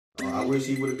I wish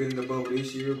he would have been in the bubble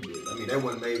this year, but I mean that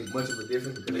wouldn't make much of a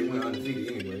difference because they went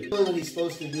undefeated anyway. Doing what he's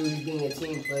supposed to do, he's being a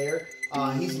team player.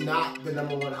 He's not the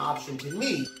 #1 option to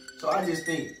me. So I just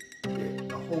think that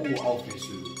the whole offense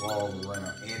should revolve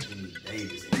around Anthony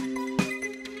Davis.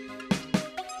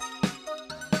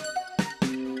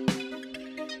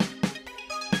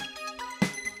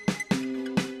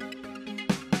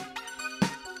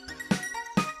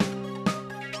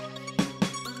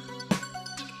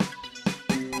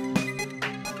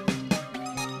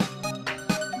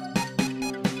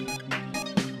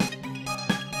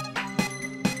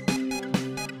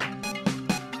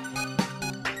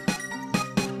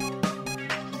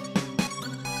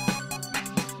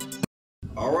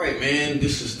 Alright, man,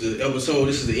 this is the episode,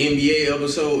 this is the NBA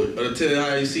episode of the Tell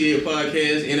How You See It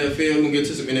podcast, NFL. We're going to get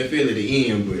to some NFL at the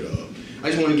end, but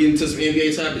I just want to get into some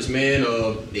NBA topics, man.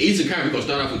 The Eastern Conference, we're going to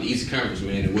start off with the Eastern Conference,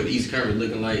 man, and what the Eastern Conference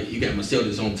looking like. You got my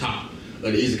Celtics on top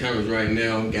of the Eastern Conference right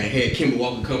now. Had Kemba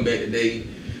Walker come back today.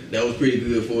 That was pretty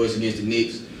good for us against the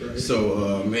Knicks. Right.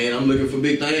 So, man, I'm looking for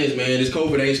big things, man. This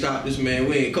COVID ain't stopped us, man.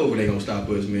 COVID ain't going to stop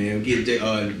us, man. Get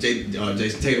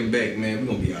Jason Tatum back, man. We're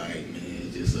going to be all right, man.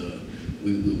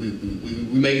 We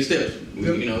making steps.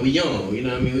 You know, we young. You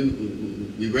know what I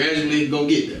mean? We gradually gonna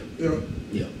get there. Yeah.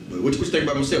 Yeah. But what you think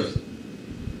about myself?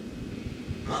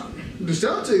 The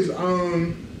Celtics.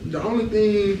 The only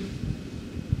thing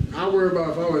I worry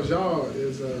about if I was y'all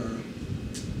is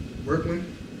Brooklyn.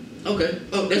 Okay.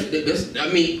 Oh, that's.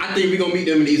 I mean, I think we're gonna meet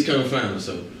them in the East Conference Finals.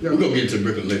 So we're gonna get into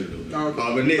Brooklyn later, though.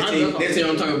 Okay. But next team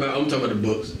I'm talking about the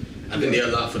Bucks. I think they're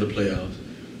a lot for the playoffs.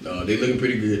 They looking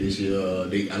pretty good this year.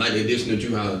 I like the addition of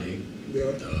Drew Holiday.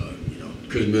 Yeah. You know,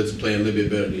 Chris Middleton playing a little bit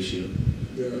better this year.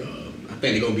 Yeah. I think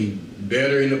they're gonna be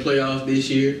better in the playoffs this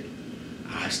year.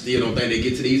 I still don't think they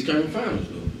get to the East Conference Finals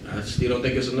though. I still don't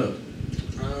think it's enough.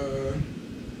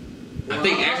 I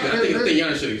think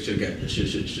Giannis should have got should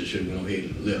have went ahead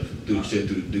and left through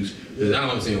the deuce. Because I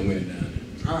don't see him winning down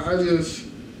there.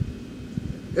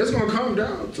 It's gonna come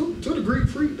down to the Greek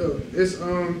Freak though. It's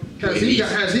has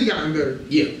he gotten better?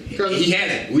 Yeah, he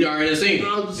hasn't. We already seen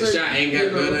it. The shot ain't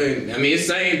got better. And, I mean, it's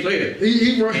the same player.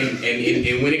 He right.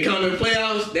 And when it comes to the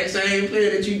playoffs, that same player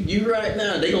that you right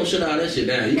now, they gonna shut all that shit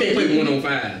down. You can't play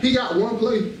 1-on-5. He got one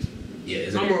play.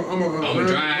 Yeah, I'm gonna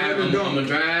drive. I'm gonna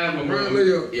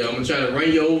try to run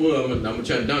you over. I'm gonna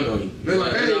try to dunk on you. They're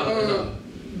like, hey,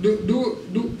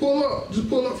 do pull up. Just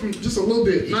pull up from just a little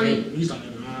bit. He's like,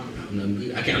 I'm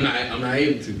not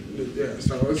able to. Yeah,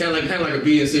 so it's kind of like a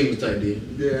Ben Simmons type deal.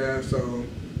 Yeah, so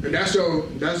and that's your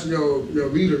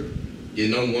leader. Your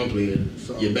 #1 player.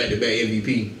 So, your back-to-back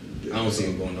MVP. I don't see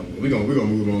him going nowhere. We're gonna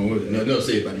move on with it. Nothing to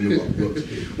say about the Milwaukee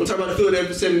Bucks. We'll talk about the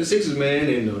Philadelphia 76ers, man,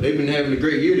 and they've been having a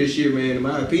great year this year, man. In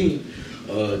my opinion,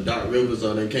 Doc Rivers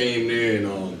they came there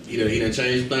and he done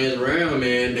changed things around,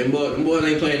 man. Them boys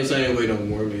ain't playing the same way no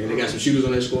more, man. They got some shooters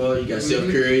on that squad. You got Steph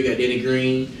Curry, you got Danny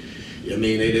Green. I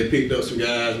mean, they picked up some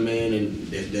guys, man, and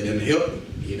that done helped them.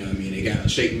 You know what I mean? They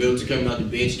got Shake Milton coming out the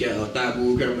bench. You got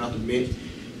Thibault coming out the bench.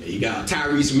 You got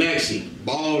Tyrese Maxey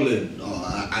balling.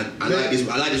 I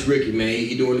like this rookie, man.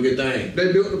 He doing a good thing.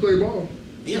 They built to play ball.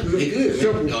 Yeah, they good.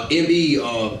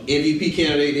 MVP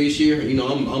candidate this year. You know,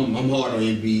 I'm hard on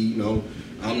MB. You know,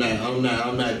 I'm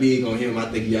not big on him. I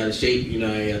think he out of shape. You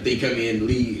know, I think coming in the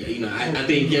league. You know, I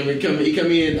think he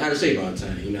come in out of shape all the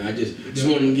time. You know, I just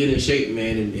want him to get in shape,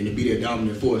 man, and to be that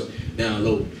dominant force down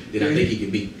low that I think he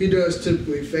can be. He does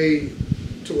typically fade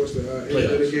towards the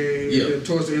end of the game, and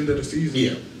towards the end of the season.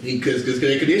 Yeah, because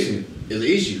their conditioning is an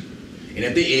issue. And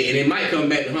it might come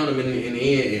back to hunt him in the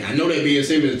end. And I know that Ben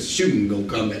Simmons shooting gonna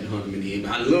come back to hunt him in the end.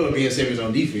 But I love Ben Simmons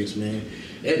on defense, man.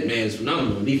 That man's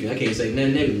phenomenal on defense. I can't say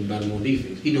nothing negative about him on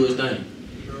defense. He do his thing.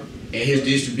 And his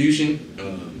distribution,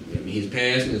 his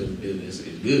passing is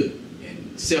good.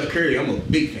 And Steph Curry, I'm a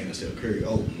big fan of Steph Curry.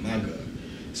 Oh my God,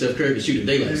 Steph Curry can shoot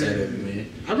the daylights out of it, man.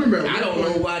 I remember. I don't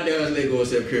know why Dallas let go of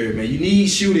Steph Curry, man. You need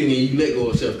shooting and you let go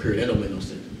of Steph Curry. That don't make no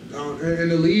sense. In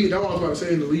the league, that's what I was about to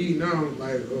say. In the league now,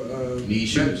 like you need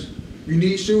shooters. You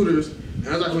need shooters, and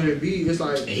that's like when it be. It's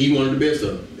like, and he one of the best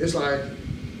of them. It's like,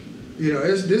 you know,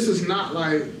 this is not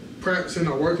like practicing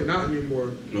or working out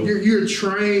anymore. Nope. You're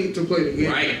trained to play the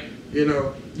game. Right. You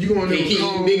know, you going to keep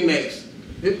Big Macs.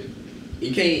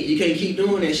 You can't keep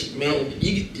doing that shit, man.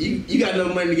 You got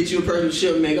enough money to get you a personal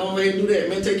ship, man. Go ahead and do that,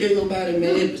 man. Take care of your body,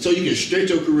 man. So you can stretch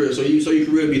your career, so your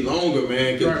career be longer,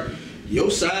 man. Right. Your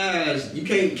size, you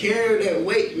can't carry that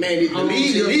weight, man. The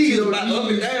league is about up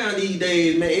and down these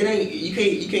days, man. It ain't you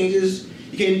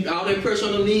can't all that pressure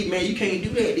on the league, man. You can't do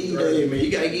that these days, man. You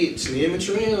gotta get slim and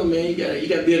trim, man. You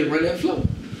gotta be able to run that flow.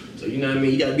 So you know what I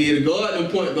mean? You gotta be able to guard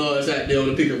them point guards out there on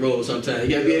the pick and roll sometimes.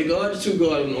 You gotta be able to guard the two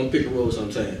guards on the pick and roll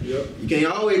sometimes. Yep. You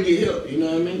can't always get help, you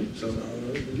know what I mean? So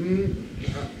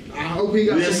I hope he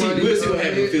got somebody. We'll see what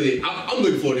happens with Philly. I'm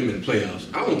looking for them in the playoffs.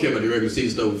 I don't care about the regular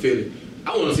season stuff with Philly.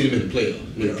 I want to see them in the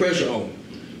playoffs. With the pressure on them.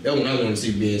 That's when I want to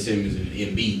see Ben Simmons and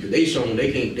Embiid, because they shown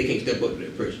they can't step up to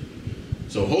that pressure.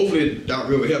 So hopefully Doc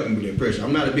Rivers help him with that pressure.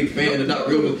 I'm not a big fan of Doc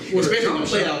Rivers, especially in the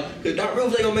playoffs, because Doc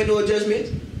Rivers ain't gonna make no adjustments.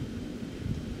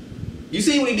 You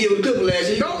see what he did with the Clippers last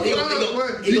year?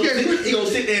 He gonna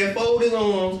sit there and fold his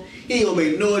arms. He ain't gonna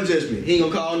make no adjustment. He ain't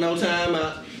gonna call no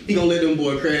timeout. He gonna let them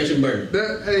boys crash and burn.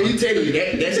 I'm telling you,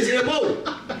 that's his MO.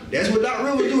 That's what Doc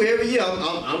Rivers do every year.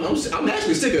 I'm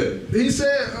actually sick of it. He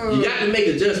said, you got to make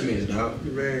adjustments, dog.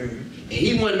 Man. And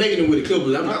he wasn't making them with the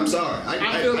Clippers. I'm sorry.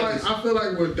 I feel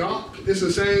like with Doc, it's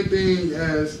the same thing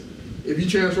as if you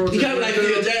transfer. He kind of like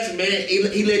Phil Jackson, man.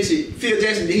 He let you. Phil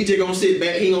Jackson, he just gonna sit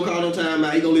back. He ain't gonna call no time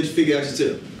out. He gonna let you figure out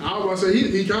yourself. I was about to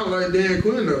say he kind of like Dan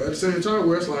Quinn though. At the same time,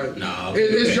 where it's like, no,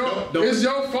 it's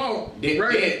your fault,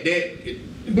 right?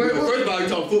 But first of all, you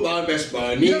talk football and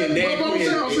basketball, and then Dan Quinn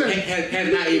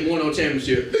has not even won no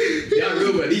championship. Y'all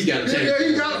real, but he's got a championship. Yeah,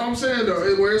 he got. I'm saying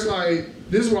though, where it's like,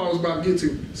 this is what I was about to get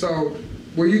to. So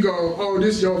where you go, oh,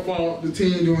 this is your fault. The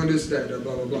team doing this, that,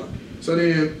 blah blah blah. So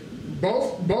then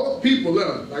both people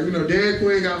left. Like, you know, Dan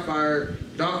Quinn got fired.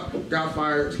 Doc got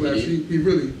fired. He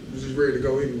really was just ready to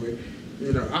go anyway.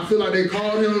 You know, I feel like they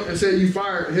called him and said you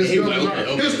fired. His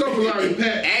stuff was already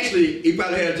packed. Actually, he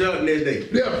probably had a job the next day.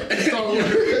 Yeah. So,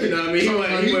 you know what I mean? He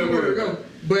wasn't worried to go.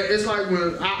 But it's like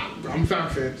when I'm a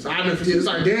Falcons fan, so I never forget. It's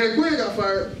like Dan Quinn got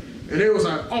fired, and they was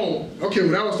like, oh, okay,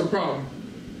 well that was the problem.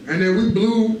 And then we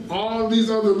blew all these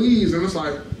other leads, and it's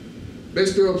like they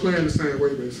still playing the same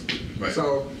way, basically. Right.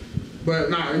 So,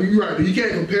 but nah, you're right. You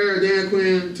can't compare Dan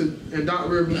Quinn and Doc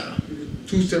Rivers. No.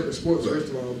 Two separate sports, first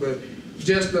of all, but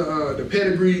just the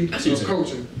pedigree of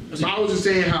coaching. So I was just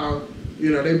saying how, you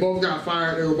know, they both got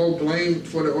fired. They were both blamed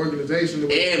for the organization.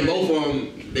 And both of them,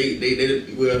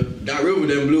 well, Doc Rivers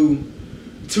done blew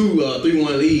two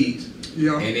 3-1 leads.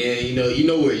 Yeah. And then you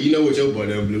know what your boy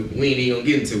done blew. We ain't even gonna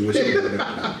get into what your boy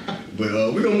done blew.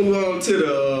 But we're gonna move on to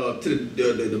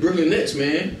the Brooklyn Nets,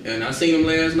 man. And I seen them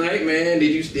last night, man.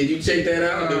 Did you check that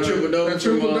out? The triple double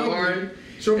from Harden.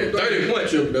 30-point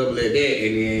triple double at that,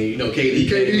 and then KD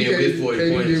came in with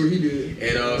 40 points. Did what he did.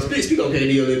 And speak on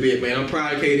KD a little bit, man. I'm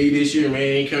proud of KD this year,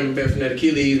 man. He coming back from that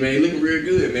Achilles, man. He looking real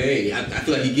good, man. I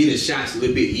feel like he getting his shots a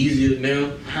little bit easier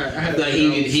now. I feel like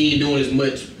he ain't doing as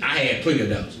much. I had plenty of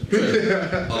doubts.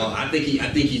 I think he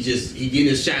getting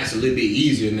his shots a little bit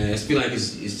easier now. I feel like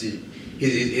his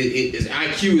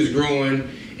IQ is growing,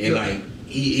 and like.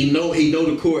 He know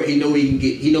the court. He know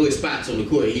his spots on the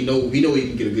court. He know he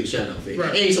can get a good shot off it.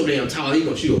 Right. He ain't so damn tall. He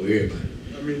gonna shoot over everybody.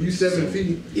 I mean, you 7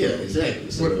 feet. Yeah, exactly.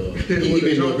 So he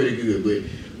been doing pretty good. But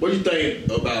what do you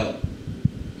think about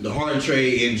the Harden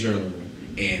trade in general,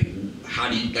 and how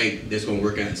do you think that's gonna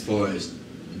work out as far as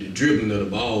the dribbling of the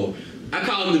ball? I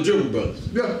call them the dribble brothers.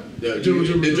 Yeah. The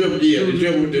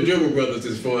dribble brothers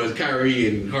as far as Kyrie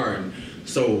and Harden.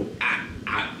 So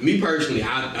me personally,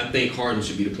 I think Harden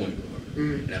should be the point guard.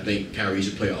 And I think Kyrie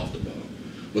should play off the ball.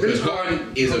 Because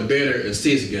Harden is a better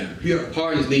assist guy. Yeah.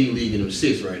 Harden is leading the league in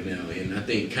assists right now. And I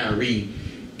think Kyrie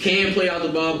can play off the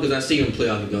ball because I see him play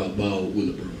off the ball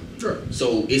with LeBron. Sure.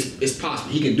 So it's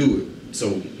possible. He can do it. So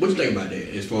what do you think about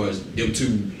that as far as them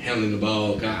two handling the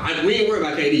ball? We ain't worried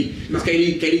about KD. Because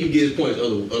KD can get his points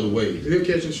other ways. He'll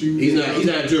catch and shoot. He's not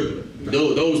a dribbler.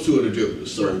 No. Those two are the dribblers.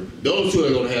 So those two are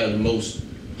going to have the most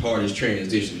hardest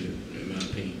transition.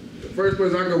 First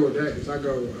place I go with that is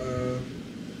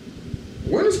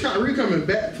when is Kyrie coming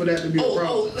back for that to be a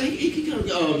problem? He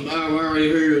come. I already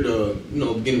heard.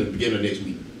 Beginning of next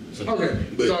week. Okay,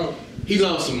 but so he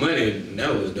lost some money. And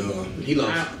that was dumb. He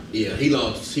lost. He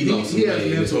lost some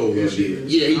money in this whole year.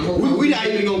 Yeah, we're not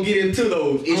even gonna get into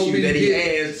those issues that he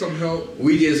has. Some help.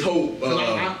 We just hope.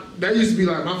 That used to be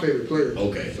like my favorite player.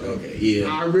 Okay,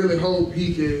 yeah. I really hope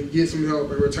he can get some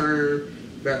help and return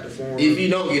back to form. If you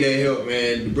don't get that help,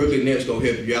 man, the Brooklyn Nets gonna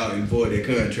help you out and void that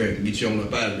contract and get you on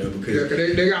up out of there because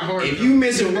they got hard. If you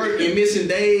missing work and missing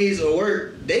days of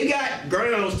work, they got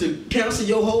grounds to cancel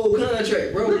your whole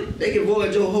contract, bro. They can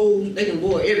void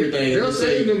everything. They'll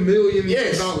save them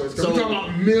millions of dollars. So, we're talking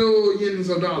about millions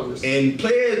of dollars. And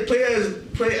players,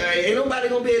 ain't nobody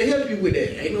gonna be able to help you with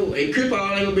that. Ain't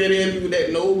Cripple ain't gonna be able to help you with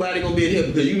that. Nobody gonna be able to help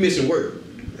you because you missing work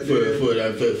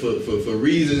for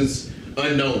reasons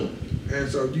unknown. And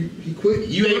so he quit.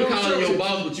 You ain't calling your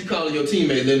boss, but you calling your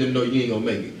teammates, letting them know you ain't gonna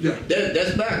make it. Yeah,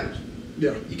 that's backwards.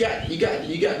 Yeah, you got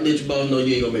to let your boss know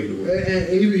you ain't gonna make it to work. And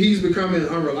he's becoming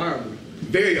unreliable.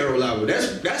 Very unreliable.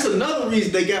 That's another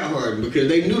reason they got Harden, because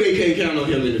they knew they can't count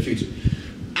on him in the future.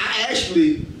 I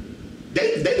actually,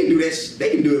 they can do that. They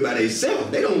can do it by themselves.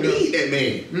 They don't need that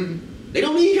man. Mm-hmm. They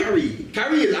don't need Kyrie.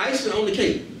 Kyrie is icing on the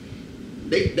cake.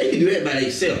 They can do that by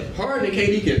themselves. Harden and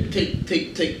KD can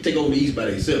take over the East by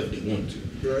themselves if they want to.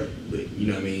 Right. But you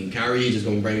know what I mean, Kyrie is just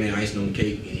gonna bring that icing on the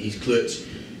cake, and he's clutch,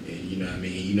 and you know what I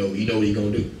mean, you know what he's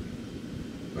gonna do.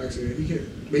 Like I said, he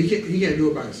can't do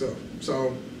it by himself.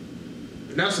 So,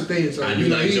 and that's the thing. So I do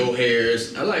like Joe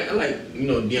Harris. I like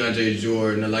DeAndre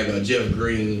Jordan. I like Jeff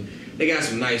Green. They got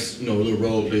some nice little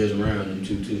role players around them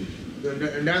too.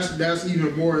 And that's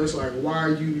even more. It's like, why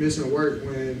are you missing work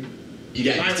when you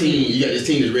got this team? You got this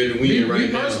team that's ready to win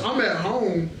right now. I'm at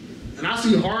home and I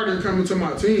see Harden coming to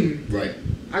my team. Right.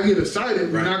 I get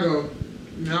excited when I go,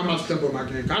 man, I'm about to step up my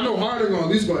game. I know Harden gonna at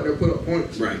least go out there and put up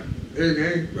points. Right. Every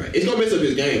game. Right. It's gonna mess up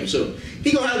his game. So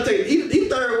he gonna have to take. He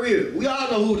third wheel. We all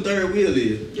know who the third wheel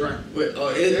is. Right. But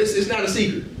it's not a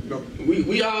secret. No.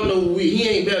 We all know he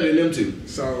ain't better than them two.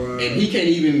 So and he can't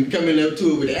even come in up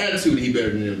to it with the attitude he better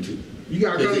than them two. You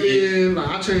gotta come in like,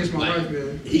 I changed my life,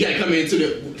 man. He gotta come into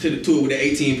it with the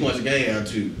 18 points a game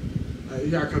attitude. You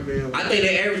gotta come in. I think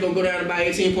that average gonna go down to about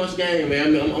 18 points a game, man. I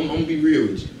mean, I'm gonna be real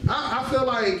with you. I feel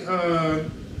like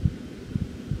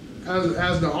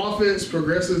as the offense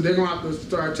progresses, they're gonna have to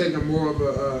start taking more of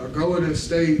a Golden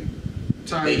State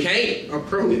type they can't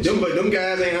approach. Them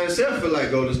guys ain't unselfish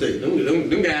like Golden State.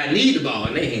 Them guys need the ball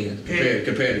in their hands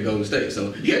compared to Golden State.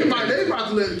 So they about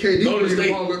to let KD bring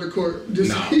the ball on the court.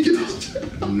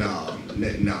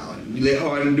 No. You let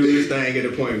Harden do his thing at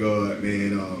the point guard,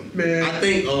 man. I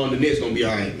think the Nets gonna be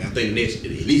all right, man. I think the Nets at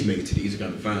least make it to the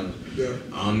Eastern Conference Finals. Yeah.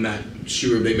 I'm not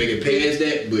sure if they make it past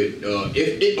that, but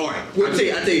all right.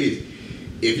 I tell you this: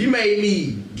 if you made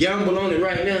me gamble on it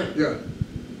right now, yeah.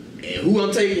 And who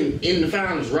I'm taking in the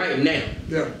finals right now,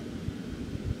 yeah,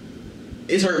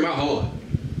 it's hurt my heart.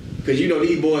 Cause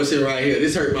these boys sitting right here,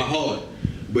 this hurt my heart.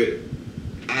 But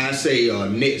I say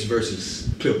Nets versus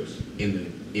Clippers in the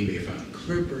NBA Finals.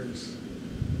 Clippers.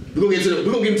 We're gonna get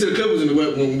into the Clippers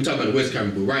when we talk about the West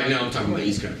Conference, but right now I'm talking about the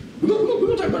East Conference. We're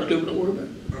gonna talk about the Clippers. Don't worry about it.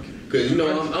 Okay.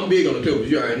 Cause I'm big on the Clippers.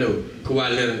 You already know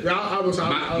Kawhi Leonard.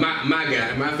 Yeah, my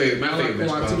guy, my favorite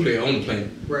basketball player on the planet.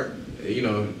 Right.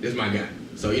 This is my guy.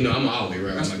 So I'm always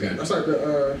right with my guy. That's like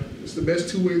it's the best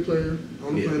two-way player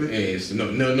on the planet. And it's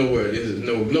nowhere. This is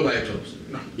nobody close.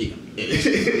 No. Yeah.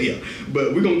 Yeah.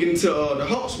 But we're gonna get into the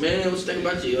Hawks, man. What you think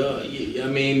about I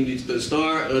mean, it's the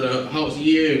start of the Hawks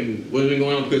year and what's been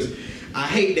going on, because I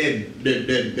hate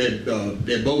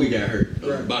that Bowie got hurt,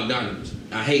 right. Bogdanovich.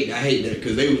 I hate that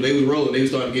because they was rolling. They was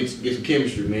starting to get some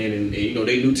chemistry, man, and they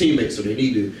new teammates, so they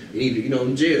need to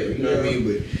gel. You know what I mean?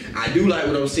 But I do like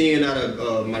what I'm seeing out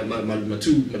of my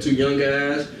two young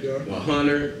guys,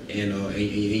 Hunter and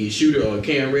your shooter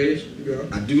Cam Reddish. Yeah.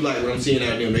 I do like what I'm seeing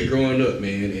out of them. They growing up,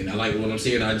 man, and I like what I'm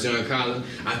seeing out of John Collins.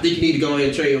 I think you need to go ahead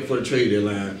and trade him for the trade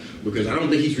deadline, because I don't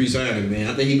think he's resigning, man.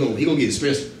 I think he gonna get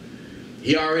expensive.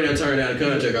 He already done turned down the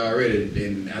contract already,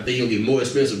 and I think he'll get more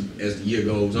expensive as the year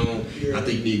goes on. Yeah. I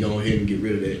think you need to go ahead and get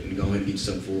rid of that and go ahead and get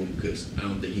something for him, because I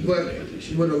don't think he's going to play after this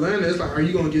year. With Atlanta, it's like, are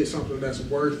you going to get something that's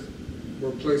worth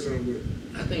replacing him with?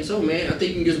 I think so, man. I think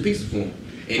you can get some pieces for him.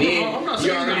 And then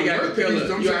you already got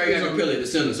Capella at the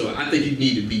center, so I think you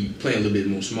need to be playing a little bit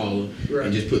more smaller, right,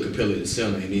 and just put Capella at the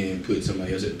center and then put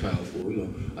somebody else at the power forward,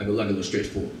 like a little stretch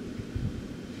forward.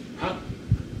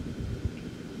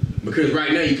 Because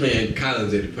right now you're playing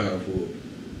Collins at the power forward,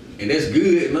 and that's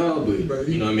good and all, but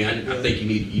you know what I mean. I think you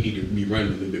need to be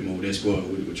running a little bit more with that squad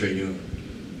with Trae Young.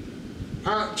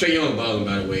 Trae Young balling,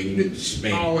 by the way,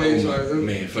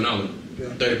 man, phenomenal.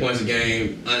 Yeah. 30 points a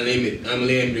game,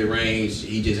 unlimited range.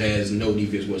 He just has no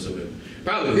defense whatsoever.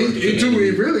 Probably he's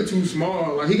really too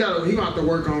small. Like he gonna have to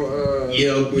work on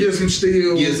get some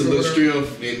steals, get some little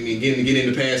strength, and get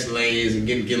in the passing lanes and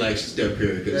get like Steph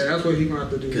Curry. Yeah, that's what he gonna have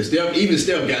to do. Because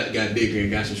Steph got bigger and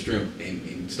got some strength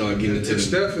and started getting into the.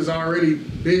 Steph is already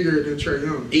bigger than Trae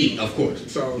Young. Of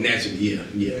course. So naturally,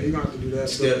 yeah, he gonna have to do that.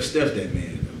 Steph that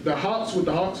man. The Hawks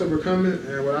are becoming,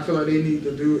 and what I feel like they need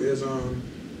to do is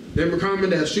they're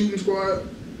becoming that shooting squad.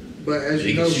 But as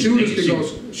you know, shooters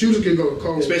can go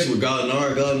cold. Especially with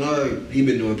Gallinari. Gallinari, he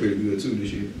been doing pretty good too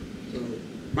this year. So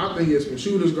my thing is, when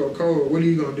shooters go cold, what are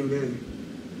you gonna do then?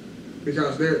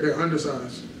 Because they're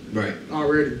undersized. Right.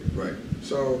 Already. Right.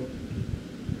 So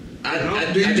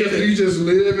you just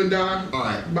live and die? All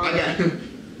right.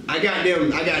 I got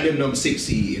them number 6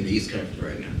 seed in the East Conference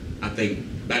right now. I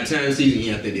think by the time of the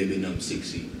season, I think they'll be number 6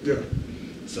 seed. Yeah.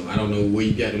 So I don't know where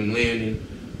you got them landing.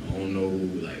 I don't know,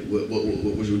 like, what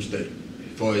you think?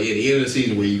 For at the end of the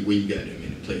season, where you got them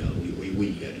in the playoffs, where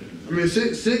you got them? I mean,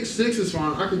 six is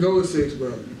fine. I could go with 6,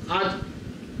 but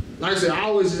like I said, I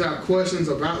always just have questions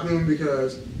about them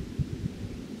because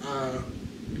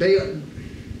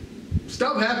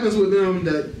stuff happens with them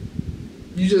that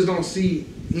you just don't see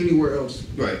anywhere else.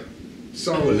 Right.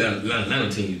 So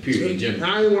Atlanta teams, period, in general.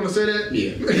 I didn't want to say that.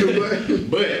 Yeah.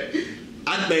 but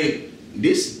I think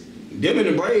them and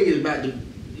the Braves is about the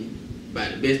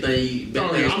best thing.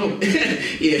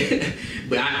 Yeah.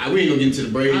 But we ain't gonna get into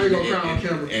the Braves. I ain't gonna cry on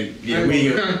camera. We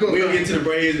gonna get into the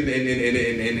Braves and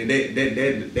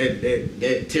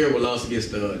that terrible loss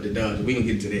against the Dodgers. We gonna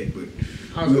get into that, but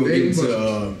we gonna get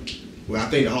into I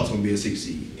think the Hawks gonna be a 6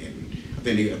 seed, and I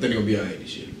think they're gonna be alright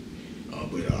this year.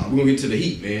 But we're gonna get to the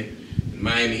Heat, man.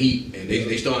 Miami Heat, and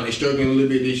they struggling a little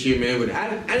bit this year, man. But I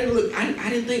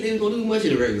didn't think they were gonna do much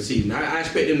in the regular season. I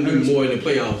expect them to do more in the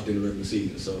playoffs than the regular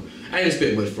season. So I didn't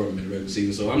expect much from them in the regular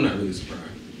season. So I'm not really surprised.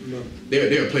 No.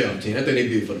 They're a playoff team. I think they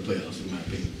did for the playoffs, in my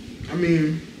opinion. I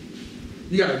mean,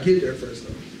 you gotta get there first,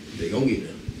 though. They gonna get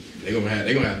there. They gonna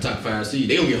have top 5 seed.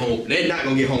 They gonna get home. They're not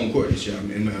gonna get home court this year,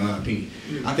 in my opinion.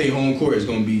 I think home court is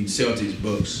gonna be Celtics,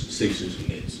 Bucks, Sixers, and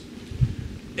Nets.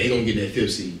 They gonna get that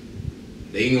 5th seed.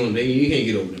 You can't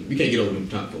get over them. You can't get over them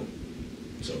top 4.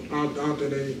 So I don't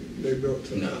think they built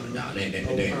to. Nah, they ain't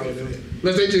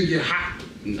unless they just get hot.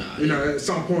 Nah, at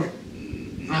some point.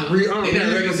 They're not a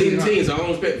regular season team, so I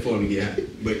don't expect for them to get hot.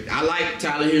 But I like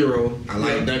Tyler Hero. I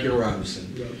like Duncan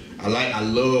Robinson. Yeah. I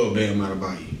love Bam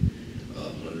Adebayo.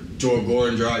 George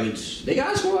Gordon Dragic. They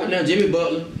got a squad now. Jimmy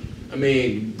Butler. I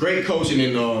mean, great coaching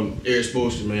in Eric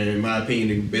Spoelstra, man. In my opinion,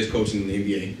 the best coaching in the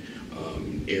NBA.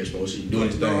 Eric Spoelstra doing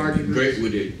his thing. Great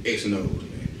with the X and O's,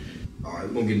 man. All right,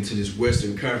 we're gonna get into this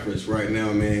Western Conference right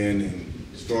now, man. And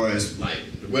as far as like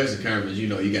the Western Conference, you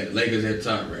got the Lakers at the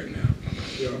top right now.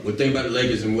 Yeah. What think about the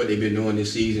Lakers and what they've been doing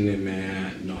this season, and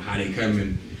man, how they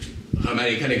coming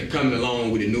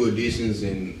along with the new additions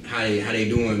and how they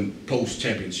doing post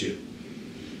championship.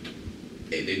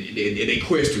 They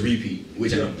quest to repeat,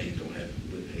 which I don't think is gonna happen.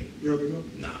 But hey, you don't think so?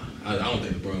 nah, I don't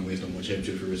think LeBron wins no more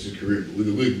championships for the rest of his career. But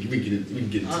we can get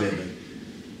into that. Thing.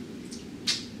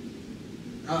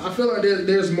 I feel like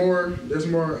there's more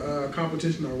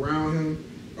competition around him,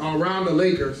 around the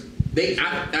Lakers. They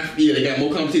got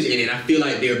more competition, and I feel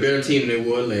like they're a better team than they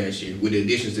were last year with the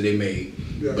additions that they made.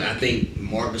 Yeah. But I think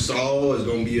Marc Gasol is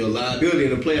going to be a liability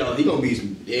in the playoffs.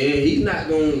 He's not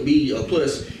going to be a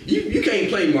plus. You can't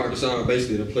play Marc Gasol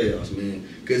basically in the playoffs, man,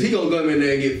 because he's going to come in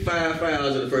there and get 5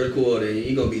 fouls in the first quarter, and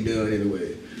he's going to be done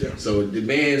anyway. Yeah. So the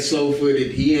man's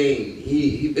slow-footed.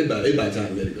 It's about time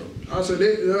to let it go. I said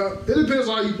it depends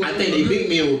on how you play. I think the big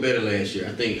men were better last year.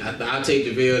 I think I'll take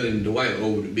JaVale and Dwight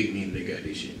over the big men they got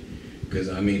this year. Because,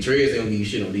 I mean, Trez don't give you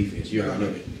shit on defense. You already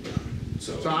know it.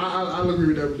 So I'll agree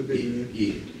with that with the big men.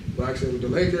 Yeah. But like I said, with the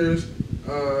Lakers,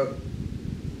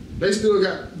 they still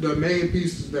got the main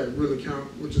pieces that really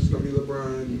count, which is going to be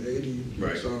LeBron and AD.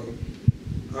 Right. So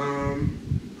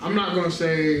I'm not going to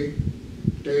say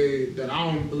that I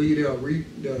don't believe they'll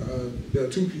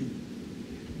 2-peat.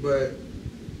 But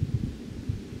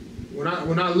when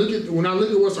I look at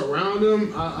what's around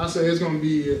them, I say it's going to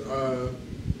be a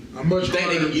much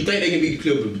harder. You think they can beat the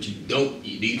Clippers, but you don't. Do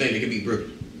you think they can beat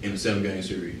Brooklyn in a 7-game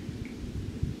series?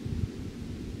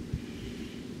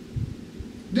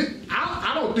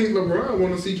 I don't think LeBron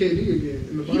want to see KD again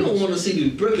in the finals. You don't want to see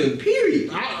the Brooklyn,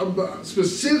 period.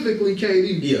 Specifically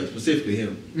KD. Yeah, specifically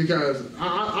him. Because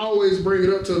I always bring it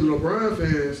up to the LeBron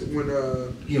fans when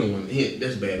he don't want.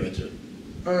 That's a bad matchup.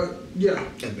 Yeah.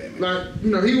 That's bad, man.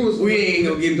 Like, he was. We ain't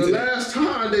gonna get into the that. last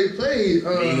time they played. We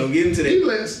ain't gonna get into that. He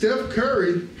let Steph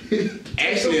Curry.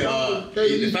 Actually,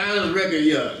 the finals record,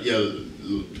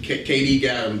 KD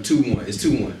got him 2-1. It's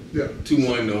 2-1. Yeah.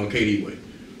 2-1 on KD way.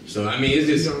 So I mean, it's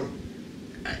just.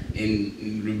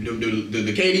 And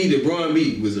the KD that Bron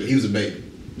beat he was a baby.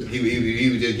 Yeah. He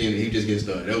was just getting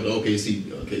started. That was the OKC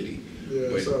KD. Yeah,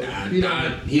 but so he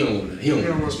don't want to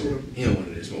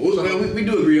this one. Well, we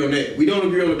do agree on that. We don't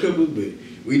agree on the Clippers, but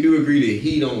we do agree that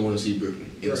he don't want to see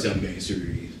Brooklyn in a 7-game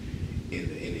series in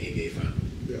the NBA Finals.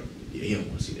 Yeah, he don't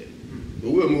want to see that.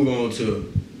 But we'll move on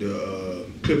to the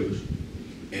Clippers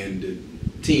and the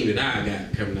team that I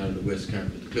got coming out of the Western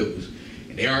Conference, the Clippers,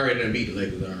 and they already done beat the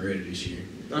Lakers already this year.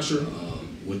 That's true.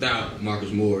 Without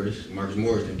Marcus Morris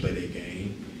didn't play that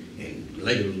game, and the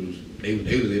Lakers was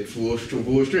at full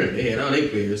strength. They had all their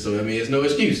players, so I mean it's no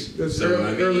excuse. It's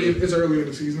early in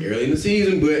the season. Early in the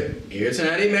season, but every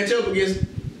time they match up against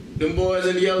them boys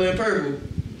in the yellow and purple,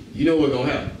 you know what's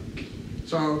gonna happen.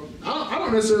 So I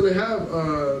don't necessarily have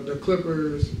the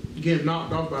Clippers getting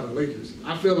knocked off by the Lakers.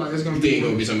 I feel like it's gonna You be. think it's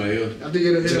gonna be somebody else? I think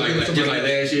it'll Just be like somebody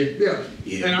last year. Yeah.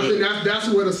 Yeah, And I but- think that's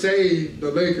what will save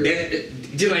the Lakers.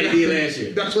 Just like they did last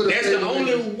year. That's what That's the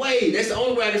only way. That's the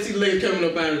only way I can see the Lakers coming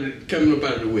up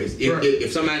out of the West. Right.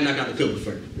 If somebody knock out the Clippers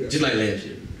first, Yeah. just like last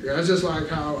year. Yeah, it's just like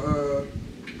how.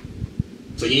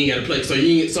 So you ain't gotta play. So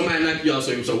somebody knock you off,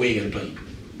 so we ain't gotta play.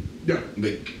 Yeah.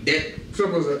 But that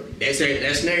Simple as that.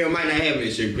 that scenario might not happen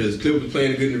this year because Clippers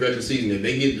playing good in the regular season. If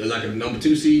they get like a number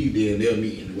 2 seed, then they'll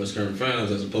meet in the Western Conference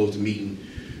Finals as opposed to meeting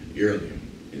earlier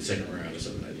in the second round or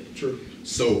something like that. True.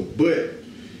 So, but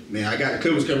man, I got the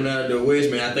Clippers coming out of the West,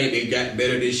 man. I think they got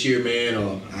better this year,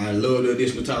 man. I love the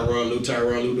addition of Tyronn Lue.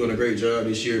 Tyronn Lue doing a great job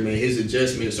this year, man. His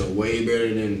adjustments are way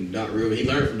better than Doc Rivers. He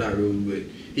learned from Doc Rivers, but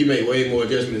he made way more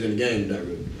adjustments in the game than Doc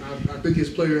Rivers. I think his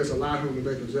players allow him to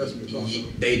make adjustments also.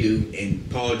 They do, and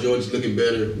Paul George is looking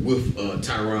better with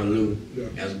Tyronn Lue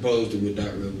as opposed to with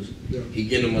Doc Rivers. Yeah. He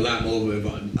getting them a lot more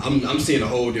involved. I'm seeing a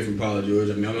whole different Paul George.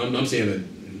 I mean, I'm seeing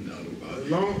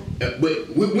but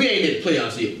we ain't at the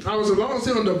playoffs yet. I was as long as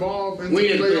he don't devolve into We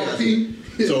ain't the at the playoff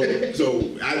playoffs team.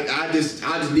 So I just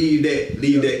leave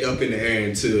that up in the air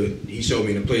until he showed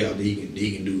me in the playoff that he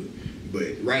can do it.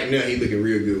 But right now he's looking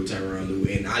real good with Tyronn Lue,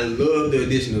 and I love the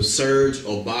addition of Serge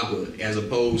Ibaka as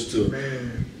opposed to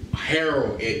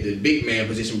Harold at the big man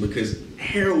position because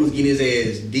Harold was getting his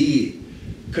ass dead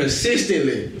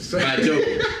consistently by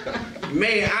Jokic.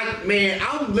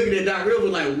 I was looking at Doc Rivers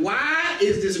like, why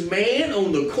is this man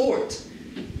on the court?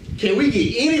 Can we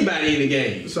get anybody in the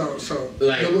game? So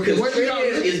like, because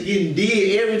Trez is getting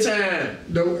dead every time.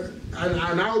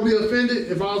 And I would be offended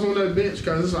if I was on that bench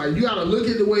because it's like you got to look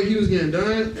at the way he was getting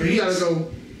done, and you got to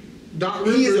go. Doc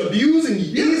Rivers. He's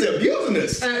abusing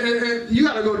us. And you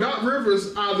got to go. Doc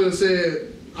Rivers either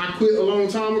said I quit a long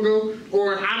time ago,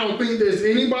 or I don't think there's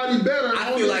anybody better.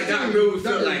 I feel like Doc Rivers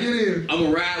felt like I'm gonna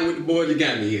ride with the boys that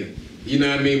got me here. You know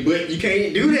what I mean? But you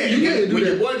can't do that. You can't do when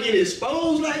that. your boy get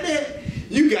exposed like that,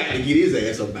 you got to get his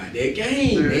ass up out that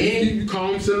game, man. You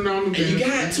call him sitting on the bench. And you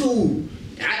got to.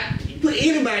 Put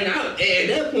anybody out at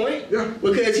that point. Yeah.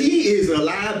 Because he is a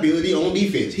liability on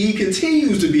defense. He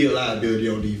continues to be a liability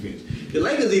on defense. The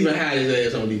Lakers even hide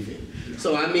his ass on defense.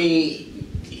 So, I mean,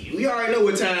 we already know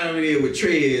what time it is with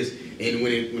Trez. And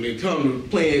when it comes to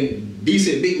playing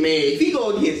decent big man, if he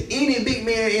go against any big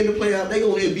man in the playoff, they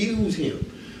going to abuse him.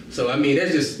 So, I mean,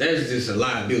 that's just a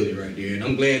liability right there. And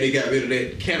I'm glad they got rid of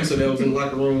that cancer that was in the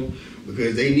locker room.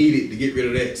 Because they needed to get rid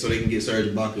of that so they can get Serge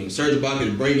Ibaka. And Serge Ibaka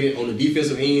is bringing it on the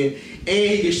defensive end,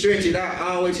 and he can stretch it out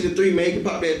all the way to the 3, man. He can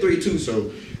pop that 3 too.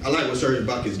 So I like what Serge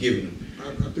Ibaka is giving him.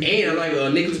 And I like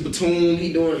Nicholas Batum.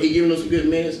 He giving them some good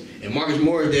minutes. And Marcus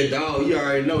Morris, that dog. You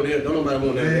already know that. Don't nobody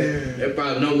want that. Man. They're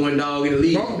probably number 1 dog in the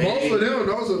league. Both of them,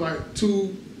 those are like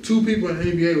two people in the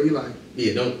NBA where you like.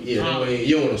 You don't want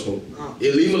to smoke.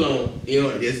 Yeah, leave him alone.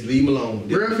 Just leave him alone.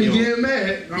 Ref, he getting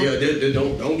mad.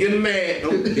 Don't get him mad.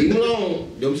 Don't leave him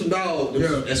alone. Them some dogs.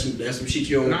 That's some shit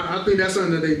you don't. I think that's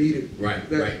something that they needed. Right.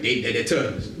 They're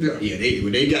toughness. Yeah.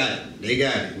 They got it. They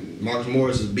got it. Marcus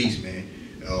Morris is a beast, man.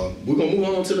 We're gonna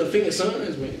move on to the Phoenix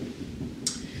Suns, man.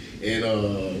 And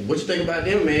what you think about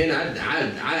them, man?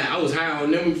 I was high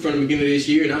on them from the beginning of this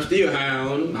year, and I'm still high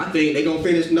on them. I think they're gonna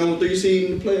finish number 3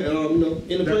 seed in the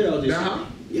playoffs this year.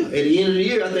 Yeah, at the end of the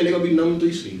year, I think they're gonna be number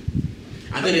 3 seed.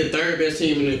 I think they're the 3rd best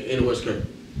team in the West Coast.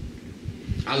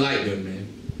 I like them, man.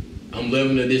 I'm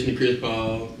loving the addition of Chris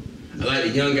Paul. I like the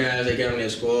young guys they got on that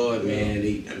squad, man.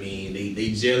 They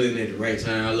gelling at the right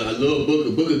time. I love Booker.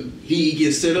 Booker, he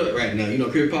gets set up right now. You know,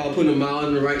 Chris Paul putting him all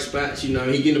in the right spots. You know,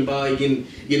 he getting the ball, getting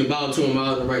the ball to him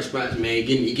all in the right spots, man.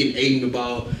 He getting Aiden the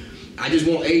ball. I just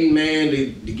want Aiden, man, to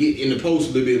get in the post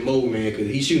a little bit more, man, because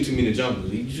he's shooting too many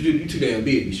jumpers. You too damn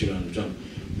big to be shooting on the jumper.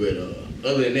 But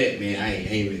other than that, man, I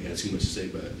ain't really got too much to say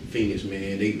about Phoenix,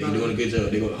 man. They doing a good job.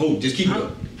 They gonna just keep it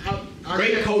up.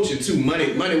 Great coaching too.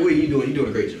 Money, what are you doing? You doing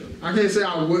a great job. I can't say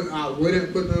I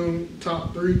wouldn't put them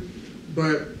top 3,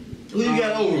 but who you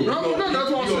got over them? No,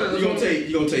 that's what I'm saying.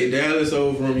 You gonna take Dallas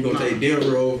over them? You gonna take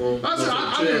Denver over them?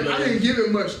 I didn't give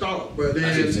it much thought, but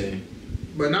then.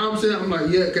 But now I'm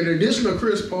like, yeah, because the addition of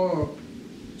Chris Paul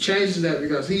changes that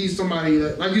because he's somebody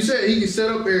that, like you said, he can set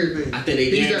up everything. I think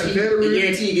they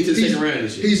guarantee you get to the second round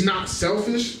this year. He's not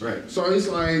selfish, right? So he's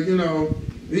like,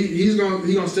 he's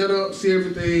gonna set up, see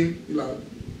everything, like.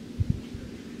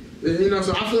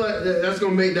 So I feel like that's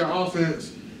going to make their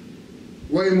offense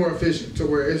way more efficient to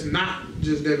where it's not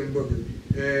just Devin Booker.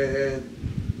 And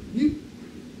you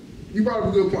brought up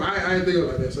a good point. I didn't think of it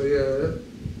like that. So, yeah,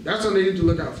 that's something they need to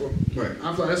look out for. Right.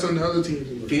 I feel like that's something the other teams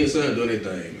do. Phoenix Suns doing their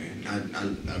thing,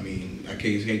 man. I mean, I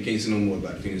can't say no more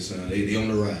about the Phoenix Suns. They on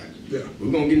the ride. Yeah.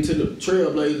 We're gonna get into the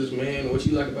Trailblazers, man. What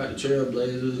you like about the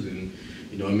Trailblazers, and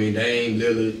you know what I mean, Dame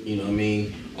Lillard. You know what I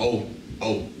mean. Oh,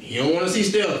 he don't want to see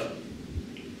Steph.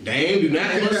 Dame do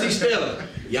not want to see Steph.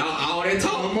 Y'all all that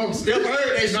talk. Steph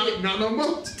heard that shit. Not no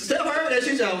more. Steph heard that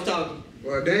shit y'all was talking.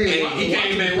 Well, Dame. Hey, he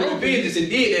came back with business and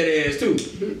did that ass too.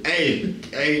 Hey,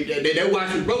 that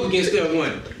watch was broke against Steph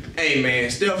one. Hey man,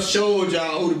 Steph showed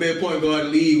y'all who the best point guard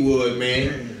in the league was,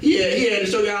 man. Yeah, he had to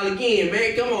show y'all again,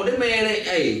 man. Come on, this man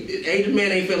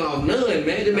ain't fell off none,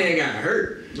 man. This man got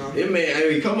hurt. No. This man, I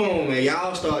mean, come on, man.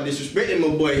 Y'all start disrespecting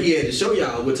my boy. He had to show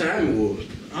y'all what time it was.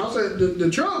 I'll say the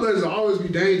Trailblazers will always be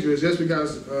dangerous just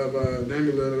because of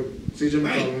Damian Lillard, C.J.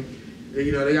 McCollum. And,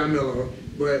 you know, they got Melo.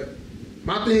 But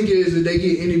my thing is that they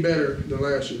get any better than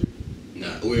last year.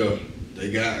 Nah, well,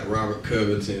 they got Robert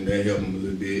Covington. That helped them a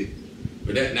little bit.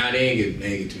 But they ain't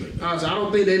get too much. I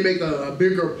don't think they make a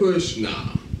bigger push.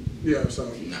 Nah. Yeah, so.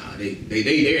 Nah,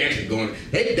 they're actually going.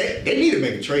 They need to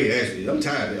make a trade. Actually, I'm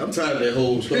tired of that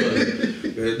whole story.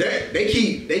 they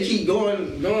keep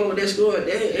going with that story.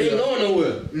 They ain't going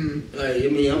nowhere. Mm-hmm. Like, I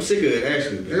mean, I'm sick of it.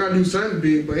 Actually, they gotta do something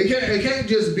big, but it can't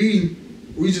just be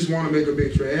we just want to make a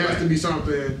big trade. It has to be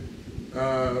something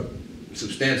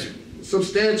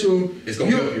substantial. It's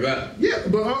gonna help you out. Yeah,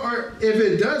 but or if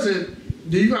it doesn't,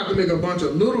 then you have to make a bunch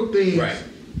of little things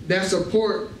that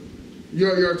support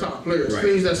your top players,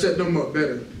 things that set them up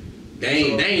better.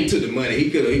 Dame took the money. He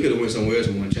could have went somewhere else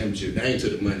and won a championship. Dame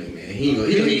took the money, man. He know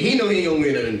he ain't gonna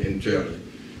win nothing in Trailblazer,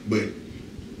 but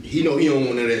he know he don't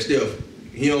want none of that stuff.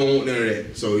 He don't want none of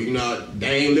that. So you know,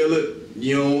 Dame Lillard,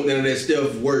 you don't want none of that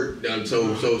stuff work done.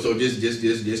 So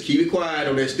just keep it quiet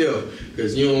on that stuff,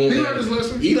 because you don't. He learned his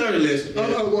lesson. He learned a lesson.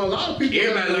 Well, a lot of people.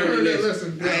 Everybody learned their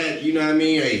lesson. Yeah. You know what I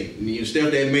mean? Hey,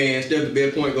 Steph that man. Steph the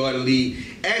best point guard in the league.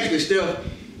 Actually, Steph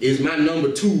is my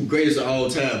number 2 greatest of all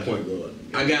time point guard.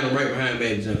 I got him right behind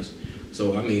Magic Johnson.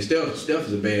 So I mean, Steph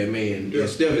is a bad man. Yeah. And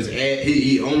Steph is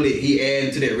he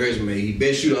added to that resume. He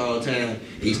best shooter all the time.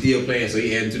 He's still playing, so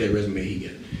he added to that resume he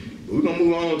got. But we're gonna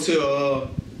move on to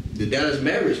the Dallas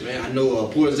Mavericks, man. I know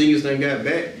Porzingis done got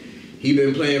back. He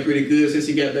been playing pretty good since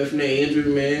he got back from that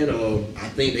injury, man. I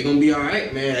think they're gonna be all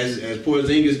right, man. As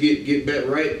Porzingis get back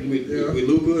right with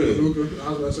Luka. I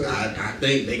was about to say. I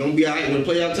think they're gonna be all right when the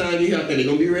playoff time get here. I think they're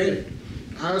gonna be ready.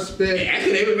 I expect.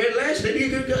 Actually, they were ready last year. They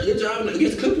did a good job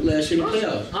against the Clippers last year in the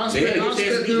playoffs. I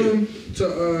expect them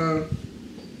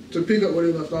to pick up where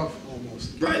they left off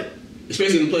almost. Right,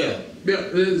 especially in the playoffs. Yeah,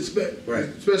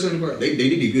 especially in the playoffs. They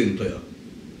did good in the playoffs.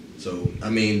 So I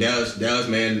mean, Dallas,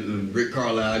 man. Rick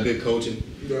Carlisle, good coaching.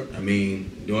 Yeah. I mean,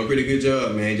 doing a pretty good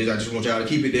job, man. I just want y'all to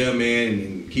keep it there, man,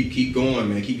 and keep going,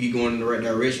 man. Keep going in the right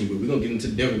direction. But we're gonna get into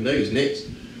the Denver Nuggets next.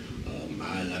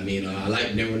 I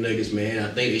like Denver Nuggets, man. I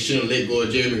think they shouldn't let go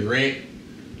of Jeremy Grant.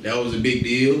 That was a big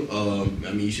deal. I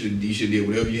mean, you should did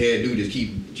whatever you had to do, just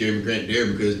keep Jeremy Grant there,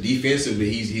 because defensively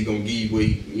he's gonna give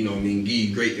you give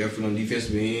you great effort on the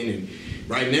defensive end. And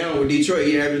right now with Detroit,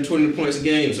 he averaging 20 points a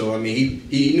game. So I mean,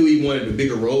 he knew he wanted a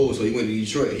bigger role, so he went to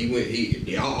Detroit.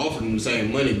 They all offered him the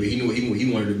same money, but he knew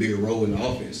he wanted a bigger role in the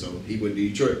offense, so he went to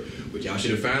Detroit. But y'all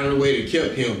should have found a way to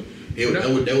keep him. That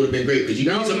would have been great, because you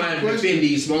need somebody to defend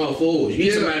these small forwards. You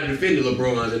need somebody to defend the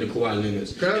LeBrons and the Kawhi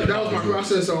Leonards. That was my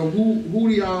question. So who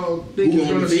do y'all think is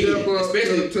going to step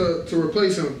up to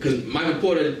replace him? Because Michael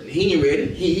Porter, he ain't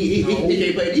ready. He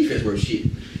can't play defense worth shit.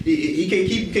 He can't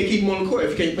keep him on the court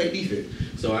if he can't play defense.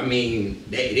 So I mean,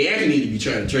 they actually need to be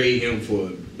trying to trade him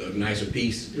for a nicer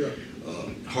piece. Yeah.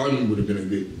 Harden would have been a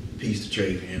good piece to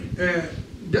trade for him. And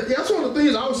that's one of the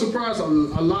things I was surprised a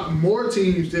lot more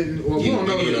teams didn't. Well, we don't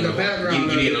know the background.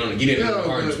 Get in on the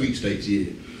Harden sweepstakes,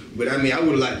 yeah. But I mean, I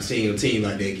would have liked to see a team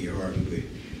like that get Harden.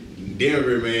 But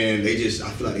Denver, man, I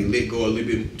feel like they let go a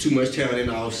little bit too much talent in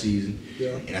the offseason. Yeah.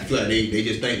 And I feel like they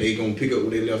just think they're gonna pick up where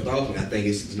they left off, and I think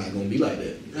it's not gonna be like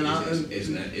that. And it's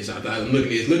not.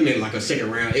 It's looking at like a second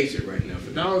round exit right now.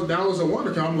 That was a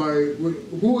wonder. I'm like,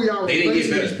 who are y'all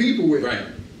replacing these people with? Right.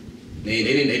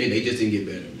 They just didn't get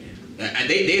better.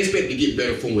 They expect to get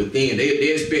better from within.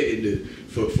 They expected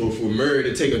for Murray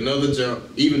to take another jump,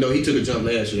 even though he took a jump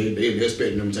last year. They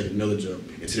expected him to take another jump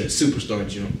into that superstar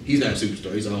jump. He's not a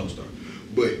superstar; he's an all-star.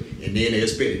 And then they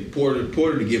expected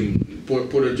Porter to give him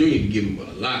Porter Jr. to give him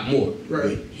a lot more.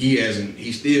 Right. But he hasn't.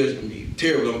 He's still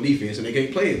terrible on defense, and they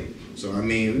can't play him. So I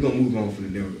mean, we're gonna move on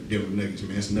from the Denver Nuggets,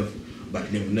 man. That's enough about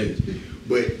the Denver Nuggets.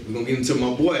 But we're gonna get into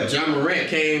my boy Ja Morant.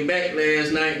 Came back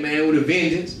last night, man, with a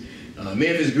vengeance.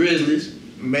 Memphis Grizzlies,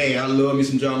 man, I love me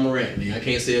some Ja Morant, man. I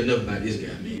can't say enough about this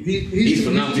guy, man. He's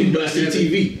phenomenal. He busted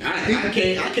TV.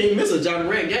 I can't miss a Ja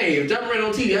Morant game. If Ja Morant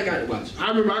on TV, I got to watch. I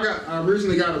remember I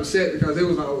originally got upset because it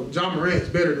was like, Ja Morant's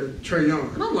better than Trae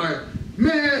Young, and I'm like,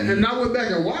 Man, and I went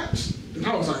back and watched, and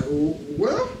I was like,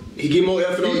 well. He get more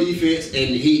effort on defense, and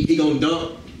he gonna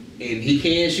dunk, and he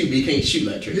can shoot, but he can't shoot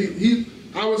like Trey.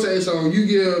 I would say so.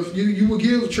 You would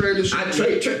give Trey the shot.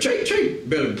 Trey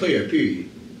better player, period.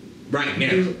 Right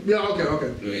now. Yeah,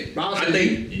 okay. I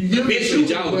think eventually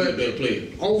Ja will be a better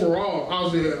player. Overall, I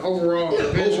was there. Overall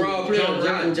player,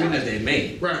 Ja is that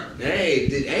man. Right.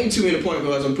 Hey, ain't too many point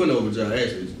guards I'm putting over Ja.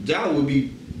 Actually, Ja will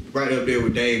be right up there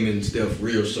with Dame and Steph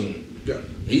real soon. Yeah.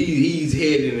 He's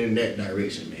heading in that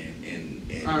direction, man.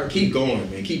 And keep going,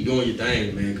 man. Keep doing your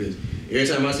thing, man. Because every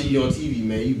time I see you on TV,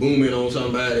 man, you booming on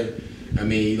somebody. I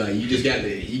mean, like you just got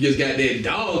that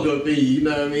dog up in you. You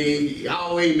know what I mean? I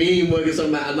always mean mugging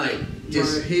somebody like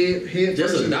just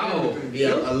a dog.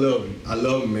 Yeah, I love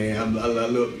him, man. I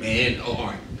love man. Oh, all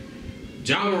right,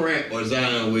 Ja Morant or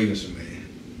Zion Williamson, man.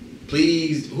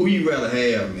 Please, who you rather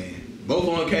have, man? Both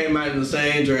of them came out in the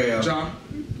same draft. Ja.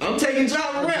 I'm taking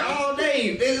Ja Morant all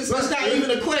day. It's not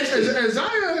even a question. And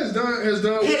Zion has done. Has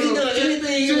he done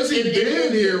anything since he's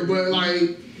been here? But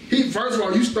like. First of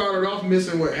all, you started off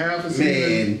missing half a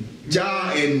season. Man,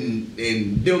 Ja and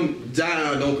them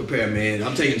Zion don't compare, man.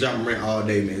 I'm taking Ja Morant all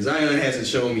day, man. Zion hasn't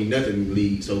shown me nothing in the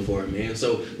league so far, man.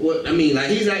 So what? I mean, like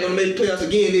he's not gonna make the playoffs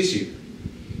again this year.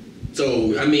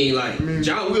 So I mean,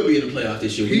 Ja will be in the playoffs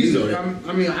this year. You know that.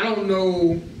 I don't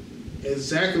know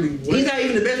exactly what. He's not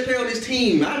even the best player on this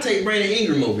team. I'll take Brandon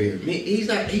Ingram over here. He's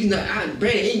not.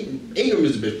 Brandon Ingram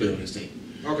is the best player on this team.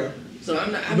 Okay. So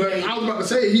I'm not. But I was about to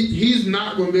say he's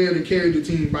not going to be able to carry the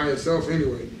team by himself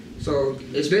anyway. So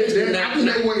I think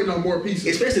they're waiting on more pieces.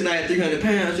 Especially not at 300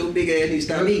 pounds. Your big ass needs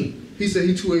to stop me. He said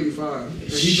he's 285.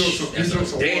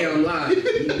 That's a damn lie.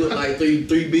 You look like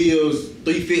three bills,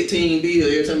 315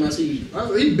 bills every time I see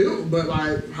you. He built, but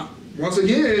like once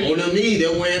again on them knees,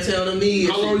 they're wearing down them knees.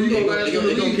 How long you gonna last in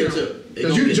the league?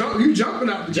 Because you jumping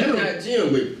out the gym.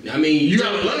 But I mean, you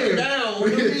gotta lay down on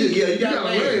them knees. Yeah, you gotta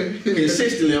lay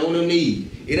consistently on them knees.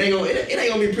 It ain't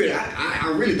gonna be pretty.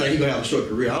 I really think he's gonna have a short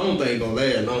career. I don't think it's gonna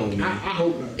last long, man. I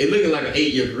hope not. It looking like an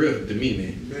 8-year career to me,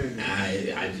 man.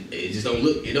 It just don't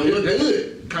look. It don't look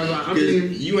good. I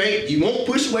mean, you won't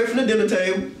push away from the dinner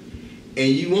table, and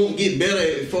you won't get better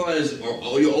as far as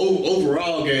your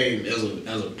overall game as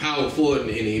a power forward in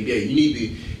the NBA. You need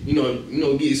to. You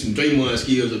know, get some Draymond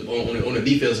skills on the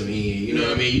defensive end. You know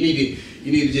what I mean?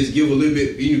 You need to just give a little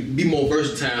bit. You need to be more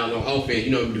versatile on offense. You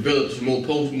know, develop some more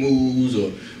post moves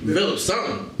or develop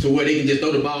something to where they can just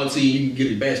throw the ball to you. You can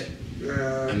get it basket.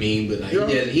 I mean, but like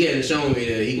he hasn't shown me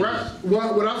that he. Right.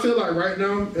 Well, what I feel like right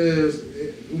now is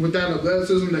with that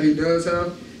athleticism that he does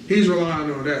have, he's relying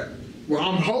on that. What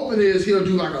I'm hoping is he'll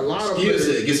do like a lot of skill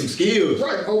set, get some skills.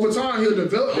 Right, over time he'll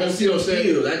develop that skill set.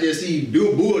 I just see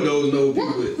bulldoze no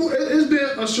people. Well, it's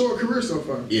been a short career so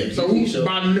far. Yeah. So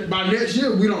by next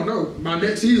year we don't know. By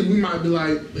next season we might be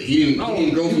like. But he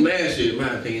didn't grow from last year, in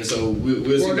my opinion. So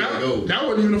we'll see how it goes. That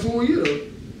wasn't even a full year though.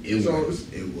 It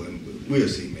wasn't. But we'll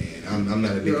see, man. I'm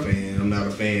not a big fan. I'm not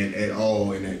a fan at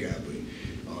all in that guy.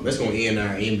 But that's gonna end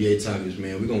our NBA topics,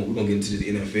 man. We're gonna get into this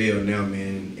NFL now,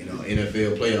 man.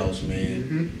 NFL playoffs, man.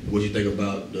 Mm-hmm. What you think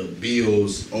about the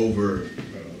Bills over?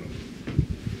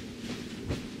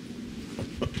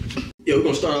 Yeah, we're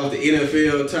gonna start off the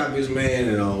NFL topics, man,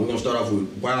 and we're gonna start off with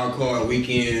wild card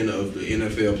weekend of the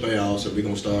NFL playoffs. So we're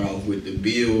gonna start off with the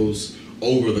Bills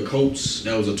over the Colts.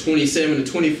 That was a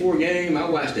 27-24 game. I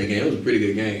watched that game. It was a pretty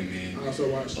good game, man. I also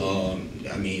watched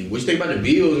it. I mean, what you think about the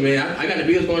Bills, man? I got the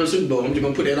Bills going to the Super Bowl. I'm just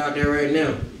gonna put that out there right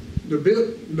now. The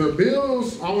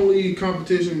Bills' only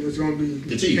competition is going to be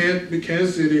the Chiefs, the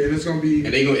Kansas City, and it's going to be.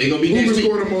 And it's going to be next week. Who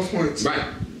can score the most points?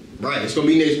 Right. It's going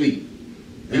to be next week.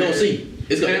 We're going to see.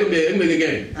 It's going to be a good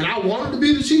game. And I wanted to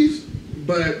be the Chiefs,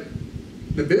 but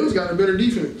the Bills got a better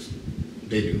defense.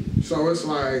 They do. So it's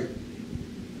like,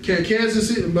 can Kansas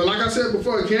City? But like I said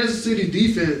before, Kansas City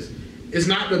defense is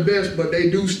not the best, but they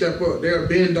do step up. They're a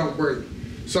bend don't break.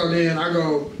 So then I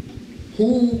go,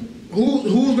 who's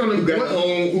gonna who got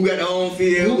the home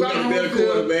field? Who got the better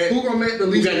quarterback? Who gonna make the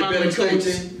least amount of mistakes?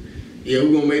 Coaching? Yeah,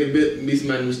 who gonna make the least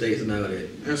amount of mistakes and all that?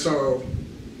 And so,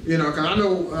 because I